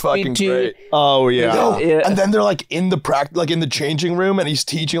shit was challenge fucking P2? great. Oh yeah. Yeah. And then they're like in the in the changing room, and he's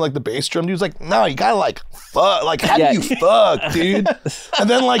teaching like the bass drum dude's like, no, you gotta like fuck, like how do you fuck, dude? And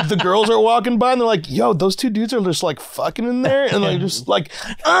then like the girls are walking by and they're like, yo, those two dudes are just like fucking in there, and like just like,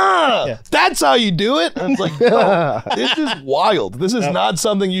 that's how you do it. And it's like, no, this is wild. This is not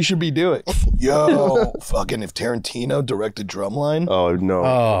something you should be doing. Yo, fucking if Tarantino directed Drumline. Oh no.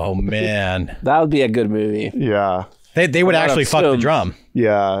 Oh man, That would be a good movie. Yeah. they would actually fuck the drum.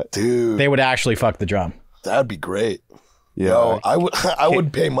 Yeah. Dude, They would actually fuck the drum. that'd be great. Yeah. Yo, I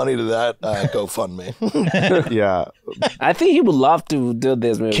would pay money to that GoFundMe. Yeah. I think he would love to do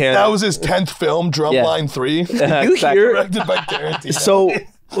this movie. That was his 10th film, Drumline 3. You hear? Directed by Tarantino. So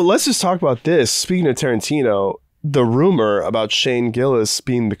let's just talk about this. Speaking of Tarantino, the rumor about Shane Gillis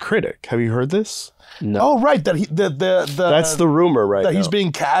being the critic. Have you heard this? No. Oh, right. That That's the rumor right that now. he's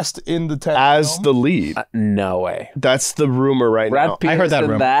being cast in the 10th as film? the lead. No way. That's the rumor right Brad now. Pitt I heard that said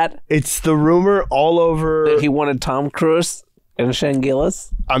rumor. that. It's the rumor all over. He wanted Tom Cruise and Shane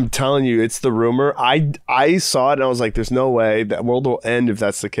Gillis. I'm telling you, it's the rumor. I saw it and I was like, there's no way that world will end if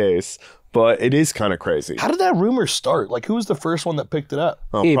that's the case. But it is kind of crazy. How did that rumor start? Like, who was the first one that picked it up?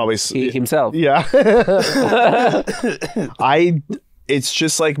 Oh, He probably himself. Yeah. It's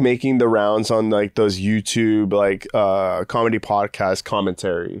just like making the rounds on like those YouTube like comedy podcast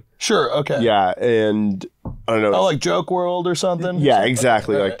commentary. Sure, okay. Yeah, and I don't know. Oh, like Joke World or something? Yeah,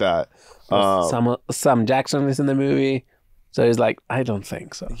 exactly like that. Sam Jackson is in the movie, so he's like, I don't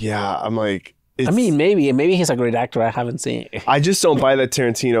think so. Yeah, I'm like. I mean, maybe he's a great actor. I haven't seen it. I just don't buy that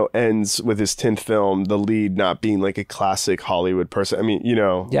Tarantino ends with his 10th film, the lead not being like a classic Hollywood person. I mean, you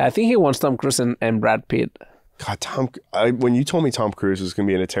know. Yeah, I think he wants Tom Cruise and Brad Pitt. God, when you told me Tom Cruise was going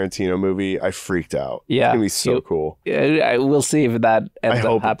to be in a Tarantino movie, I freaked out. Yeah. It's going to be so cool. Yeah, we'll see if that ends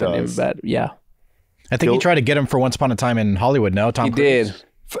up happening. But yeah. I think he tried to get him for Once Upon a Time in Hollywood, no? Tom Cruise? Did.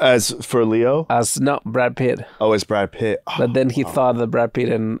 As for Leo? Brad Pitt. Oh, as Brad Pitt. Oh, but then he thought that Brad Pitt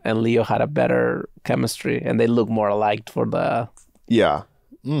and Leo had a better chemistry and they look more alike for the... Yeah.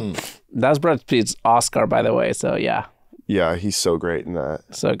 That's Brad Pitt's Oscar, by the way, so yeah. Yeah, he's so great in that.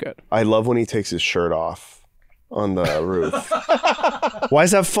 So good. I love when he takes his shirt off on the roof. Why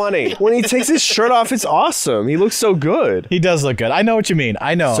is that funny? When he takes his shirt off, it's awesome. He looks so good. He does look good. I know what you mean.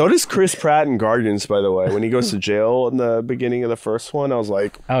 I know. So does Chris Pratt in Guardians, by the way. When he goes to jail in the beginning of the first one, I was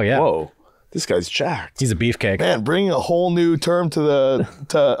like, oh, yeah. Whoa, this guy's jacked. He's a beefcake. Man, bringing a whole new term or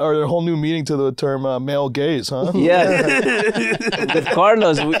a whole new meaning to the term male gaze, huh? Yeah. With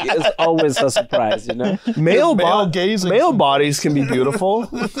Carlos, it's always a surprise, you know? Male bodies can be beautiful.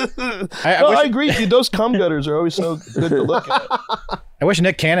 I agree. Dude, those cum gutters are always so good to look at. I wish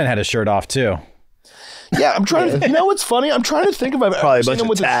Nick Cannon had his shirt off, too. Yeah, I'm trying to... You know what's funny? I'm trying to think if I've ever seen him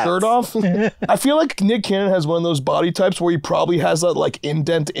with his shirt off. I feel like Nick Cannon has one of those body types where he probably has that, like,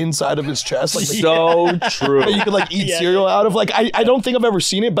 indent inside of his chest. Like, so true. That you could, like, eat cereal out of. Like, I don't think I've ever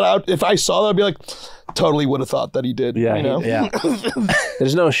seen it, but if I saw that, I'd be like, totally would have thought that he did. Yeah, you know?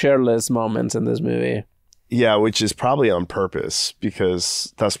 There's no shirtless moments in this movie. Yeah, which is probably on purpose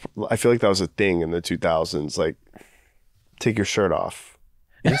because I feel like that was a thing in the 2000s. Like, take your shirt off.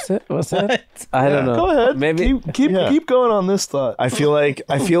 Is it? What's that? I don't know. Go ahead. Maybe keep going on this thought. I feel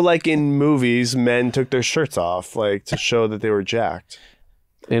like in movies, men took their shirts off, like to show that they were jacked.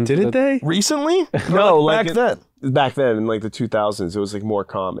 Didn't they? Recently? No, like back then. Back then, in like the 2000s, it was like more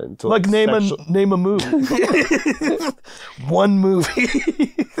common. To, like name a movie. One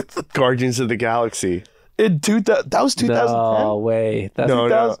movie. Guardians of the Galaxy. That was 2010. No way. That's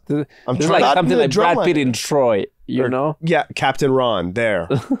no. I'm trying like something like Brad Pitt in Troy. You know? Yeah, Captain Ron. There.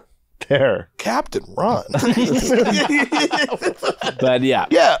 Captain Ron. But yeah.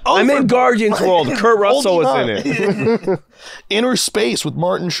 Yeah. I'm in Guardians World. Kurt Russell was in it. Inner Space with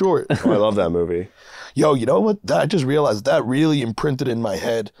Martin Short. Oh, I love that movie. Yo, you know what? I just realized that really imprinted in my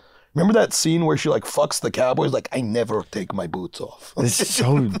head. Remember that scene where she like fucks the cowboys? Like, I never take my boots off. It's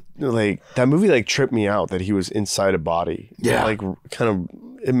so like that movie like tripped me out that he was inside a body. Yeah. Like kind of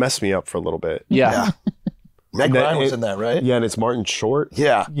it messed me up for a little bit. Yeah. Meg Ryan was in that, right? Yeah, and it's Martin Short.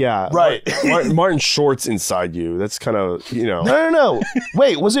 Yeah. Yeah. Right. Martin Short's inside you. That's kind of, you know. No.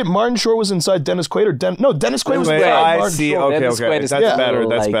 Wait, was it Martin Short was inside Dennis Quaid or No, Dennis Quaid was inside Martin Short. Okay. That's better.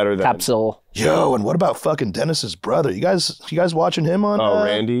 That's better than Capsule. Yo, and what about fucking Dennis's brother? You guys watching him on?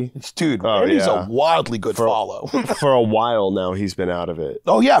 Randy? Dude, Randy's a wildly good follow. For a while now, he's been out of it.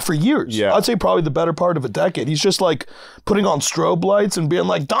 Oh yeah, for years. Yeah. I'd say probably the better part of a decade. He's just like putting on strobe lights and being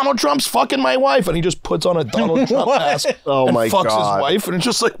like, Donald Trump's fucking my wife, and he just puts on a Donald Trump mask. Oh and my fucks God. his wife, and it's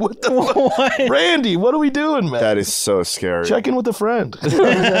just like, what the fuck? Randy, what are we doing, man? That is so scary. Check in with a friend.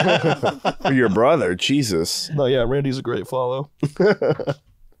 Your brother, Jesus. No, yeah, Randy's a great follow.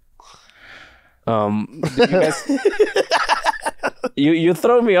 You guys, you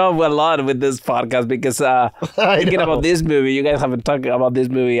throw me off a lot with this podcast because thinking about this movie, you guys haven't talked about this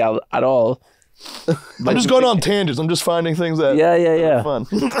movie at all. I'm just going on tangents. I'm just finding things that are fun.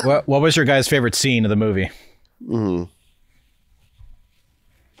 What was your guys' favorite scene of the movie?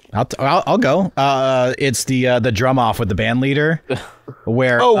 I'll go. It's the drum off with the band leader,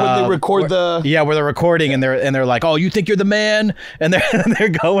 where when they record where they're recording and they're like, oh, you think you're the man, and they're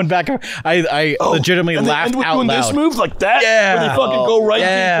going back. I legitimately laughed out doing loud. This move like that, yeah, where they fucking go right to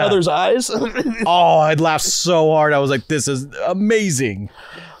each other's eyes. Oh, I'd laughed so hard. I was like, this is amazing.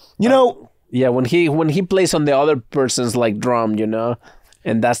 You know. Yeah, when he plays on the other person's like drum, you know.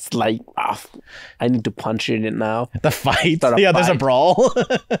 And that's like, I need to punch it in now. The fight. There's a brawl.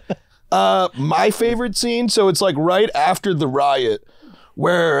 My favorite scene, so it's like right after the riot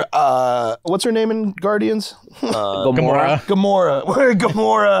where, what's her name in Guardians? Gamora. Where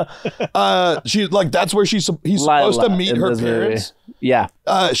Gamora, she like, that's where he's supposed to meet her parents. Movie. Yeah.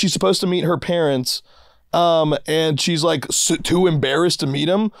 She's supposed to meet her parents, and she's like too embarrassed to meet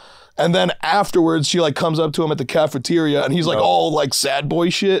him. And then afterwards, she like comes up to him at the cafeteria, and he's like all like sad boy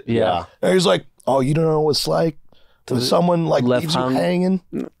shit. Yeah. And he's like, "Oh, you don't know what it's like when someone like leaves you hanging?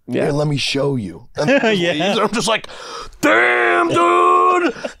 Yeah. Here, let me show you." And and I'm just like, "Damn,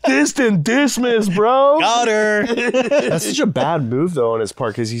 dude, Instant dismiss, bro. Got her. That's such a bad move though on his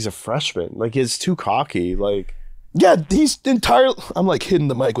part because he's a freshman. Like he's too cocky. Like Yeah, he's entirely. I'm like hitting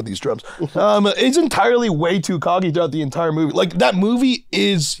the mic with these drums. He's entirely way too cocky throughout the entire movie. Like that movie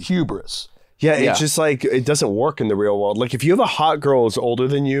is hubris. yeah, it's just like it doesn't work in the real world. Like if you have a hot girl who's older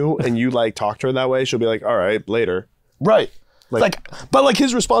than you and you like talk to her that way, she'll be like, all right, later. Right. But like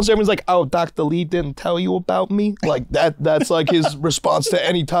his response to everyone's like, "Oh, Dr. Lee didn't tell you about me." Like that's like his response to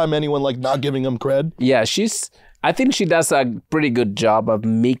any time anyone like not giving him cred. Yeah, I think she does a pretty good job of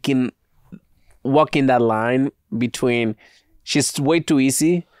walking that line between she's way too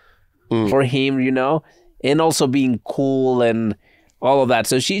easy for him, you know, and also being cool and all of that.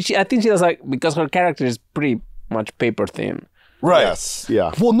 So I think she does like, because her character is pretty much paper thin. Right. Yes.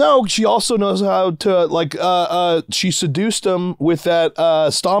 Yeah. Well, no, she also knows how to like. She seduced him with that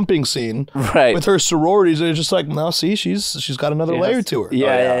stomping scene, Right. with her sororities, and it's just like, no, see, she's got another layer to her.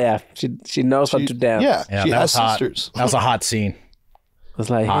 Yeah. She knows how to dance. Yeah, she that has was hot. sisters. That was a hot scene. It's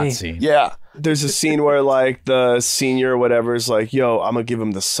like, Hot hey, scene. Yeah, There's a scene where like the senior or whatever is like, yo, I'm gonna give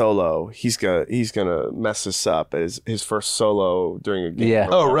him the solo. He's gonna mess this up as his first solo during a game. Yeah.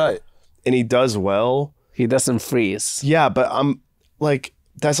 Oh, right. And he does well. he doesn't freeze. Yeah, but I'm like,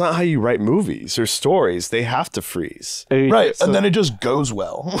 that's not how you write movies or stories. They have to freeze. Right, and then it just goes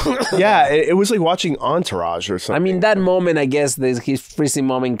well. Yeah, it was like watching Entourage or something. I mean, that moment, I guess, his freezing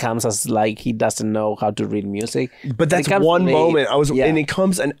moment comes as like he doesn't know how to read music. but that's It comes one late. moment. Yeah. And it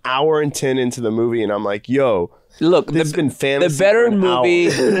comes an hour and 10 into the movie, and I'm like, yo, Look, this has been fantasy. the better for an movie,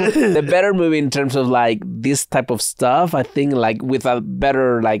 hour. the better movie in terms of like this type of stuff, I think, like with a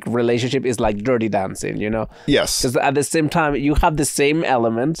better like relationship is like Dirty Dancing, you know? Yes. Because at the same time, you have the same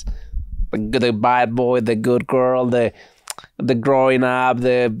elements, the bad boy, the good girl, the growing up,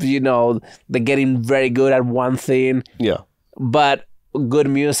 the getting very good at one thing, Yeah. but good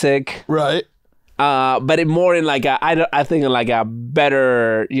music. Right. But it more in like I think in like a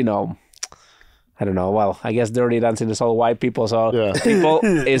better, I don't know. Well, I guess Dirty Dancing is all white people, so Yeah. people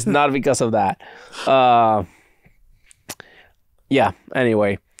it's not because of that. Yeah.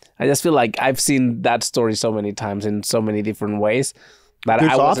 Anyway, I just feel like I've seen that story so many times in so many different ways that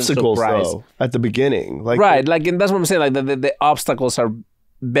There's I wasn't obstacles surprised. though at the beginning. Like Right, like and that's what I'm saying. Like the obstacles are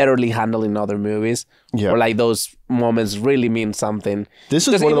betterly handled in other movies, Yeah. or like those moments really mean something. This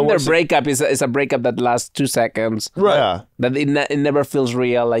is Because one of the even their ones that- breakup is a breakup that lasts 2 seconds. Right. Yeah. That it never feels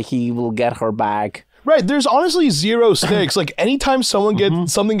real. Like he will get her back. Right. There's honestly zero stakes. Like anytime someone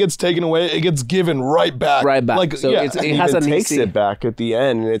gets something gets taken away, it gets given right back. Right back. Like So yeah. it He has even an takes easy. it back at the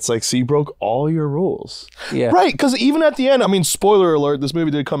end, and it's like, so you broke all your rules. Yeah. Right, because even at the end, I mean, spoiler alert, this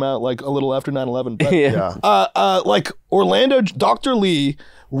movie did come out like a little after 9/11. But Yeah. like Orlando, Dr. Lee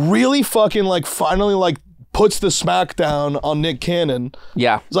really fucking like finally like puts the smack down on Nick Cannon.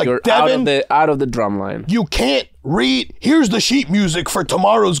 Yeah. It's like, You're Devin- out of the drum line. You can't read. Here's the sheet music for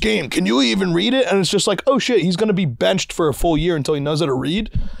tomorrow's game. Can you even read it? And it's just like, oh shit, he's gonna be benched for a full year until he knows how to read.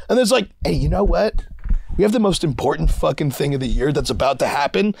 And it's like, hey, you know what? We have the most important fucking thing of the year that's about to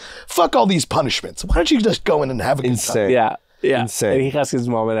happen. Fuck all these punishments. Why don't you just go in and have a good time? Insane. Yeah. Yeah. Insane. And he has his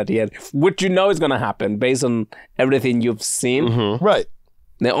moment at the end, which you know is gonna happen based on everything you've seen. Mm-hmm. Right.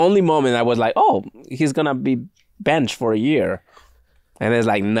 The only moment I was like, oh, he's gonna be benched for a year. And it's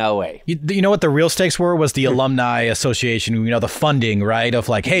like, no way. You know what the real stakes were? Was the alumni association, the funding, right? Of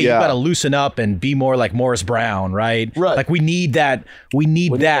like, hey, you Yeah. got to loosen up and be more like Morris Brown, right? Right. Like we need that. We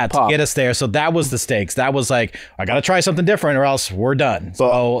need that the to pop. get us there. So that was the stakes. That was like, I got to try something different or else we're done.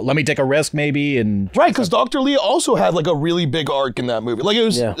 So let me take a risk maybe. And Right, because Dr. Lee also had like a really big arc in that movie. Like it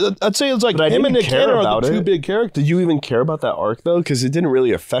was, Yeah. I'd say it's like But I him and didn't Nick care Cannon are about the two it. big characters. Did you even care about that arc though? Because it didn't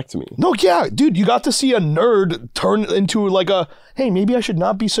really affect me. No, yeah, dude, you got to see a nerd turn into like a, hey, maybe I should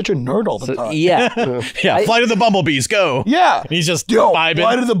not be such a nerd all the time. Yeah. yeah, Flight of the Bumblebees, go. Yeah. And he's just Yo, vibing.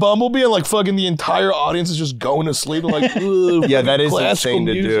 Flight of the Bumblebee and like fucking the entire audience is just going to sleep and like, ugh, Yeah, that is classical insane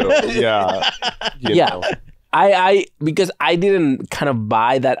to music. do. Yeah. You Yeah. know. I because I didn't kind of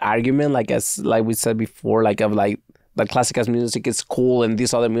buy that argument, like we said before, like of like that classical music is cool and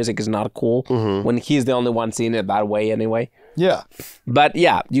this other music is not cool, when he's the only one seeing it that way anyway. Yeah. But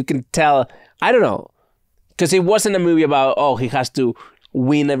yeah, you can tell. I don't know, because it wasn't a movie about he has to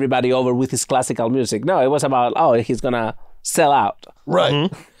win everybody over with his classical music. No, it was about he's gonna sell out.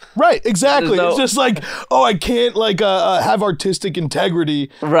 Right. Right, exactly. There's no- It's just like, I can't like have artistic integrity.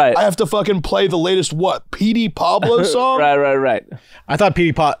 Right. I have to fucking play the latest P.D. Pablo song. Right. I thought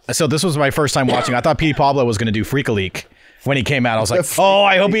so this was my first time watching. I thought P.D. Pablo was going to do Freak a Leak. When he came out, I was like, "Oh,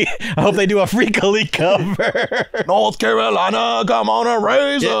 I hope they do a Freak a Leak cover." North Carolina, come on and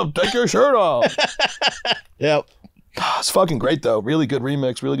raise up, take your shirt off. Yep. It's fucking great though. Really good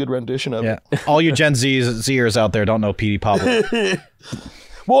remix, really good rendition of it. All you Gen Zers out there don't know Petey Pablo.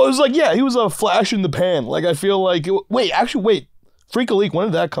 Well, it was like, yeah, he was a flash in the pan. Like, I feel like, wait, Freak a Leak, when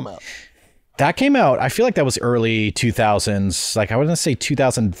did that come out? That came out, I feel like that was early 2000s. Like, I wouldn't say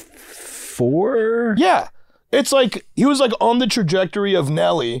 2004. Yeah. It's like, he was like on the trajectory of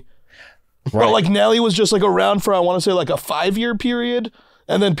Nelly. Right. But like Nelly was just like around for, I want to say like a 5-year period.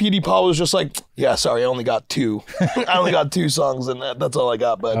 And then Petey Paul was just like, yeah, sorry, I only got 2. I only got 2 songs in that. That's all I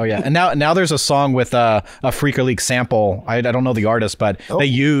got. But oh yeah, and now there's a song with a Freak League sample. I don't know the artist, but they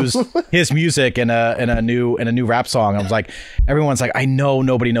use his music in a new rap song. I was like, everyone's like, I know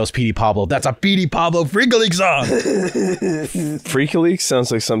nobody knows Petey Pablo. That's a Petey Pablo Freak League song. Freak League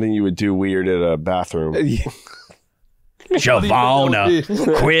sounds like something you would do weird at a bathroom.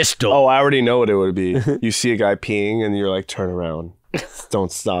 Shavona, Crystal. Oh, I already know what it would be. You see a guy peeing and you're like, turn around. Don't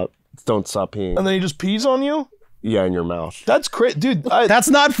stop peeing. And then he just pees on you? Yeah, in your mouth. That's crazy, dude. That's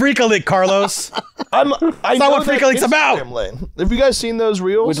not Freak League, Carlos. I That's not what Freak League's about. Have you guys seen those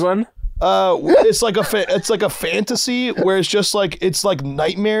reels? Which one? It's like a fantasy where it's just like it's like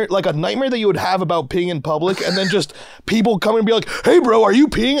nightmare, like a nightmare that you would have about peeing in public, and then just people come and be like, "Hey, bro, are you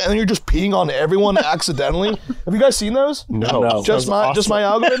peeing?" And then you're just peeing on everyone accidentally. Have you guys seen those? No. Just my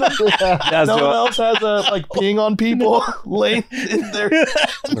algorithm. No one else has like peeing on people laying in there.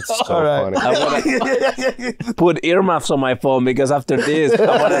 That's so funny. I wanna put earmuffs on my phone because after this,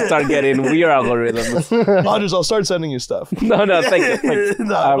 I want to start getting weird algorithms. I'll start sending you stuff. No, thank you.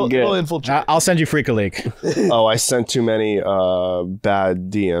 I'm good. I'll send you Freak League. Oh, I sent too many bad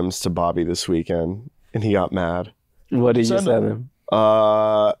DMs to Bobby this weekend, and he got mad. What did you send him?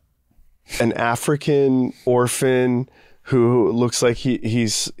 An African orphan who looks like he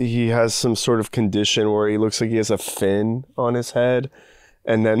has some sort of condition where he looks like he has a fin on his head,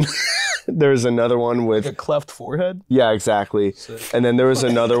 and then there's another one with like a cleft forehead. Yeah, exactly. And then there was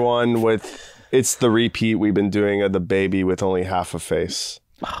another one with it's the repeat we've been doing of the baby with only half a face.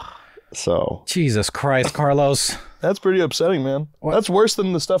 So Jesus Christ, Carlos. That's pretty upsetting, man. That's worse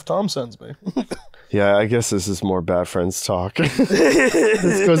than the stuff Tom sends me. Yeah, I guess this is more bad friends talk.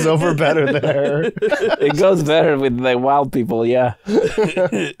 This goes over better there. It goes better with the wild people, yeah.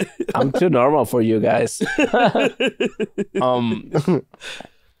 I'm too normal for you guys.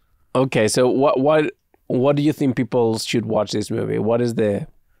 Okay, so what do you think people should watch this movie? What is the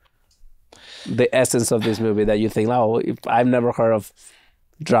essence of this movie that you think, oh, if I've never heard of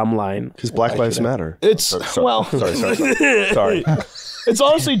Drumline? Because Black Lives Matter. It's Sorry. It's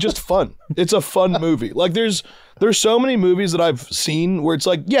honestly just fun. It's a fun movie. Like there's so many movies that I've seen where it's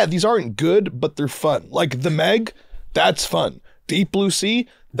like, yeah, these aren't good, but they're fun. Like The Meg, that's fun. Deep Blue Sea,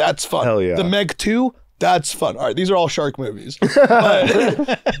 that's fun. Hell yeah. The Meg 2, that's fun. All right, these are all shark movies.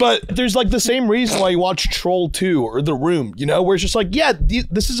 But there's like the same reason why you watch Troll 2 or The Room, you know, where it's just like, yeah,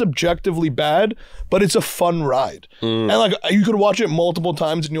 this is objectively bad, but it's a fun ride. And like you could watch it multiple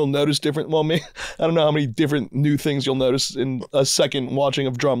times and you'll notice different, well, I don't know how many different new things you'll notice in a second watching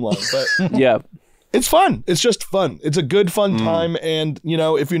of Drumline, but yeah. It's fun. It's just fun. It's a good fun time, and you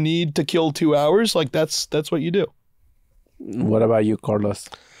know, if you need to kill 2 hours, like that's what you do. What about you, Carlos?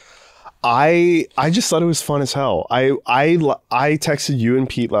 I just thought it was fun as hell. I texted you and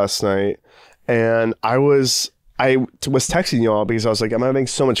Pete last night, and I was texting you all because I was like, I'm having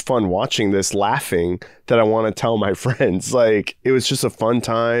so much fun watching this, laughing, that I want to tell my friends. Like, it was just a fun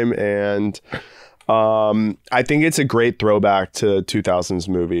time, and I think it's a great throwback to 2000s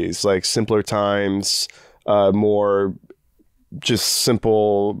movies, like simpler times, more just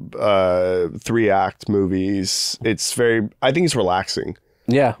simple 3-act movies. I think it's relaxing.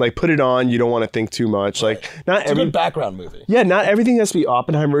 Yeah. Like, put it on, you don't want to think too much. Like, It's a good background movie. Yeah, not everything has to be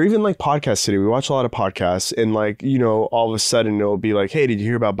Oppenheimer, or even like Podcast City. We watch a lot of podcasts, and like, you know, all of a sudden it'll be like, hey, did you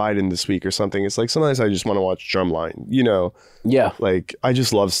hear about Biden this week or something? It's like, sometimes I just want to watch Drumline, you know? Yeah. Like, I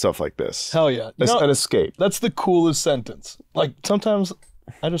just love stuff like this. Hell yeah. It's an escape. That's the coolest sentence. Like, sometimes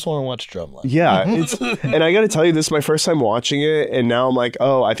I just want to watch Drumline. Yeah, and I got to tell you, this is my first time watching it, and now I'm like,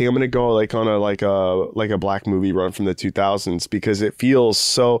 oh, I think I'm gonna go like on a black movie run from the 2000s, because it feels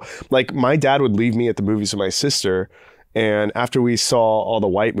so like my dad would leave me at the movies with my sister, and after we saw all the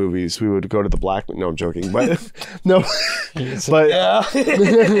white movies, we would go to the black. No, I'm joking, but no, but Yeah.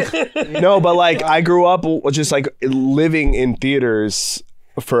 no, but like I grew up just like living in theaters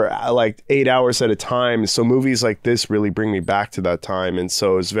for like 8 hours at a time, so movies like this really bring me back to that time, and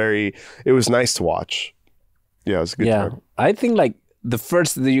so it was nice to watch. Yeah, it was a good time. I think like the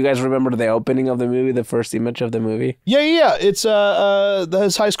first, do you guys remember the opening of the movie, the first image of the movie? Yeah. It's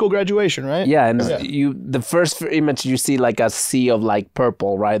his high school graduation, right? Yeah, and the first image you see like a sea of like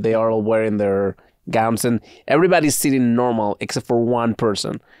purple, right? They are all wearing their gowns, and everybody's sitting normal except for one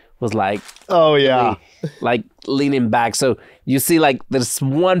person was like, Oh yeah. like leaning back. So you see like there's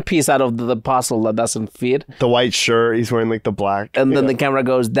one piece out of the puzzle that doesn't fit. The white shirt. He's wearing like the black. And then the camera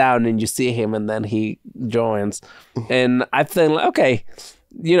goes down and you see him and then he joins. And I think, like, okay,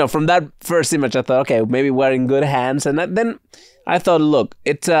 you know, from that first image, I thought, okay, maybe we're in good hands. And then I thought, look,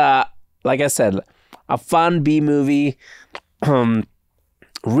 it's, like I said, a fun B movie,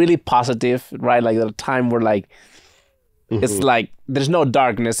 really positive, right? Like at a time where like, it's like there's no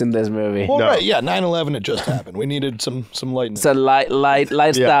darkness in this movie. Well, right, yeah, 9/11 had just happened. We needed some lightning. So light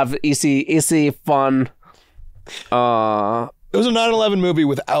stuff, easy, fun. It was a 9/11 movie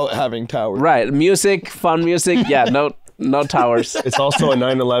without having towers. Right, music, fun music. Yeah, no towers. It's also a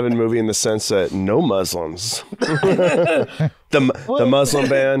 9/11 movie in the sense that no Muslims. the Muslim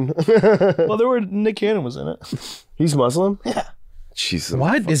ban. Well, Nick Cannon was in it. He's Muslim? Yeah. Jesus.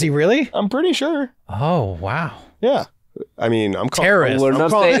 What? Is he really? I'm pretty sure. Oh, wow. Yeah. I mean, I'm calling. Terrorist.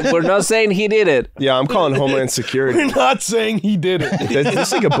 We're not saying he did it. Yeah, I'm calling Homeland Security. We're not saying he did it.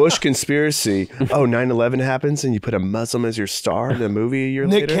 That's like a Bush conspiracy. Oh, 9/11 happens and you put a Muslim as your star in the movie a year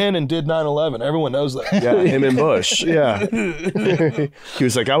Nick later? Cannon did 9/11. Everyone knows that. Yeah, him and Bush. Yeah. He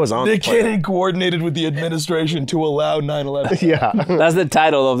was like, I was on Nick the plane. Cannon coordinated with the administration to allow 9/11. Yeah. That's the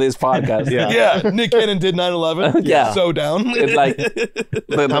title of this podcast. Yeah. Yeah, Nick Cannon did 9/11. Yeah. So down. It's like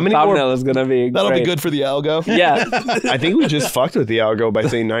the many thumbnail more- is gonna be That'll great. be good for the algo. Yeah. I think we just fucked with the algo by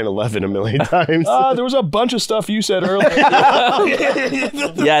saying 9/11 a million times. There was a bunch of stuff you said earlier.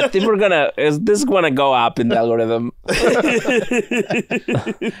 Yeah, I think this is gonna go up in the algorithm.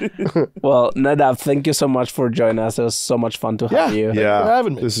 Well, Nadav, thank you so much for joining us. It was so much fun to have you. Thanks for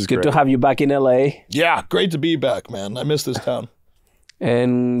having me. This is Good great. to have you back in LA. Yeah, great to be back, man. I miss this town.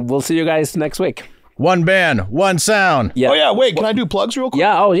 And we'll see you guys next week. One band, one sound. Yeah. Oh, yeah, wait, can I do plugs real quick?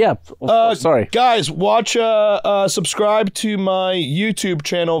 Yeah, oh yeah. Sorry. Guys, watch, subscribe to my YouTube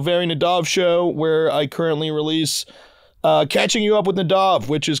channel, Very Nadav Show, where I currently release Catching You Up with Nadav,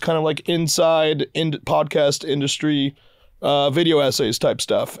 which is kind of like inside podcast industry video essays type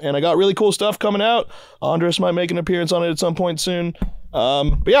stuff. And I got really cool stuff coming out. Andres might make an appearance on it at some point soon.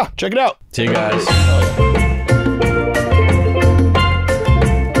 But yeah, check it out. See you guys. Oh, yeah.